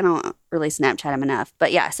so. I don't really Snapchat him enough.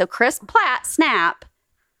 But yeah, so Chris Platt Snap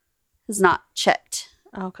has not checked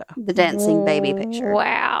the dancing baby picture.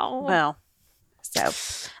 Wow. Well, so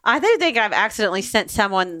I think I've accidentally sent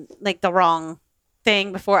someone the wrong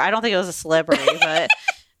thing before. I don't think it was a celebrity, but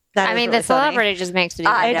that really the celebrity just makes it.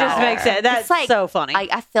 It just makes it. That's so funny.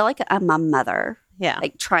 I feel like I'm a mother. Yeah.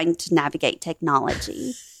 Trying to navigate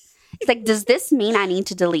technology. It's like, does this mean I need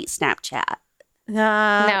to delete Snapchat? No,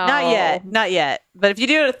 not yet. But if you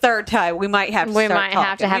do it a third time, we might have to.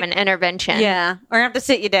 Have to have an intervention. Yeah, or have to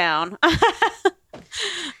sit you down.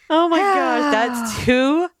 Oh my gosh, that's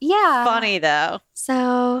too funny though.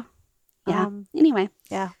 So, yeah. Anyway,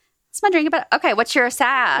 that's my drink about. Okay, what's your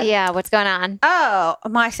sad? Yeah, what's going on? Oh,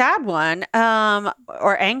 my sad one,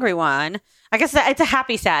 or angry one. I guess it's a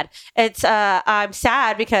happy sad. It's I'm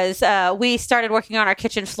sad because we started working on our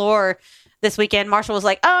kitchen floor this weekend. Marshall was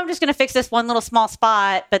like, "Oh, I'm just going to fix this one little small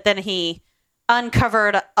spot," but then he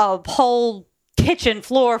uncovered a whole kitchen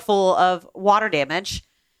floor full of water damage,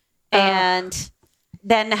 and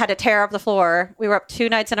then had to tear up the floor. We were up 2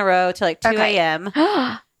 nights in a row till 2 a.m.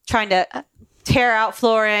 trying to tear out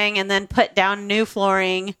flooring and then put down new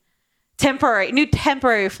flooring.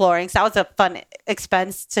 Temporary flooring. So that was a fun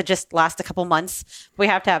expense to just last a couple months. We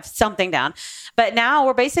have to have something down. But now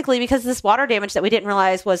we're basically, because of this water damage that we didn't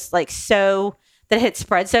realize was so that it had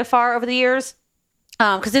spread so far over the years.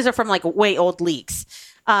 Because these are from way old leaks.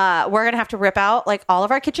 We're going to have to rip out all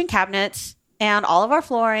of our kitchen cabinets and all of our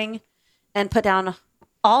flooring and put down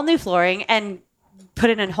all new flooring and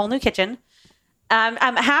put in a whole new kitchen.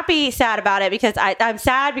 I'm happy, sad about it because I'm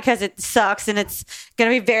sad because it sucks and it's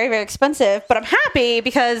going to be very, very expensive. But I'm happy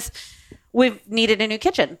because we've needed a new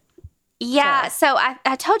kitchen. Yeah. So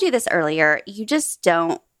I told you this earlier. You just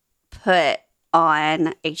don't put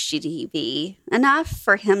on HGTV enough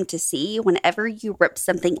for him to see whenever you rip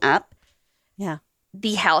something up. Yeah.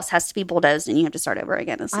 The house has to be bulldozed and you have to start over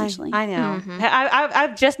again, essentially. I know. Mm-hmm.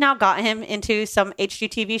 I've just now got him into some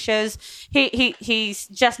HGTV shows. He's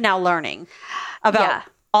just now learning about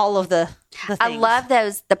all of the things. I love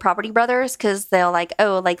the Property Brothers because they'll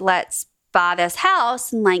let's buy this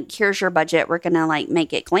house and here's your budget. We're going to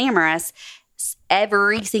make it glamorous.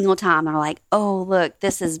 Every single time they're like, oh, look,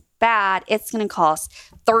 this is bad. It's going to cost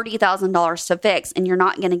 $30,000 to fix and you're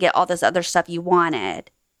not going to get all this other stuff you wanted.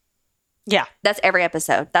 Yeah. That's every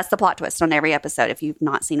episode. That's the plot twist on every episode if you've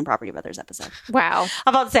not seen a Property Brothers episode. Wow.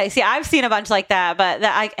 I'm about to say, see, I've seen a bunch like that,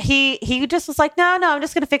 but he just was like, no, I'm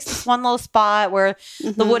just going to fix this one little spot where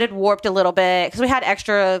the wood had warped a little bit because we had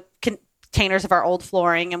extra containers of our old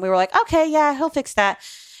flooring and we were like, okay, yeah, he'll fix that.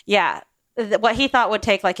 Yeah. What he thought would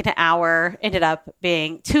take an hour ended up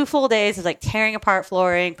being 2 full days of tearing apart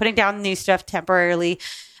flooring, putting down new stuff temporarily,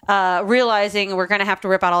 realizing we're going to have to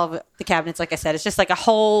rip out all of the cabinets. Like I said, it's just a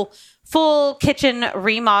whole full kitchen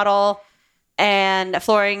remodel and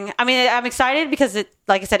flooring. I mean, I'm excited because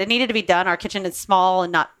like I said, it needed to be done. Our kitchen is small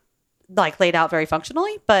and not laid out very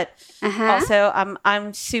functionally, but also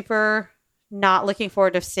I'm super not looking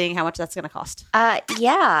forward to seeing how much that's going to cost.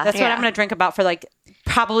 Yeah. That's what I'm going to drink about for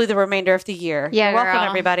probably the remainder of the year. Yeah, You're welcome, girl.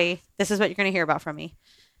 everybody. This is what you're going to hear about from me.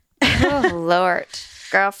 Oh, Lord.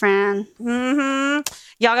 Girlfriend.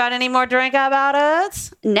 Y'all got any more drink about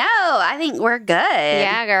it? No, I think we're good.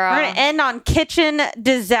 Yeah, girl. We're going to end on kitchen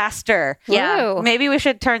disaster. Yeah. Ooh. Maybe we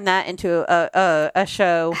should turn that into a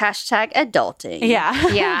show. Hashtag adulting. Yeah.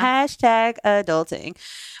 Yeah. Hashtag adulting.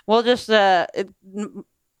 We'll just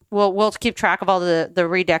we'll keep track of all the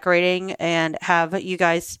redecorating and have you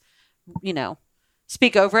guys,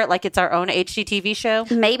 speak over it like it's our own HGTV show.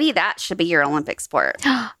 Maybe that should be your Olympic sport.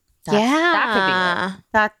 That could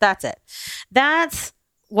be it. That's it. That's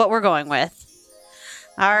what we're going with.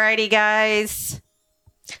 Alrighty, guys.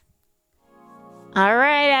 All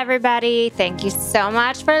right, everybody. Thank you so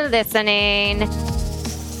much for listening.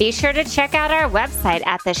 Be sure to check out our website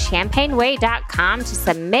at thechampagneway.com to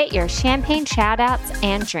submit your champagne shoutouts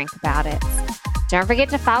and drink about it. Don't forget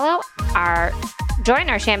to join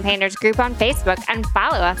our Champagners group on Facebook and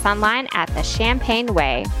follow us online at The Champagne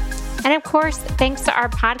Way. And of course, thanks to our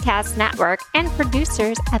podcast network and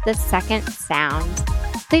producers at The Second Sound.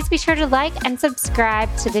 Please be sure to like and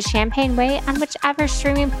subscribe to The Champagne Way on whichever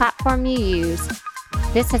streaming platform you use.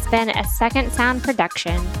 This has been a Second Sound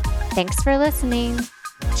production. Thanks for listening.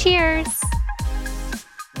 Cheers!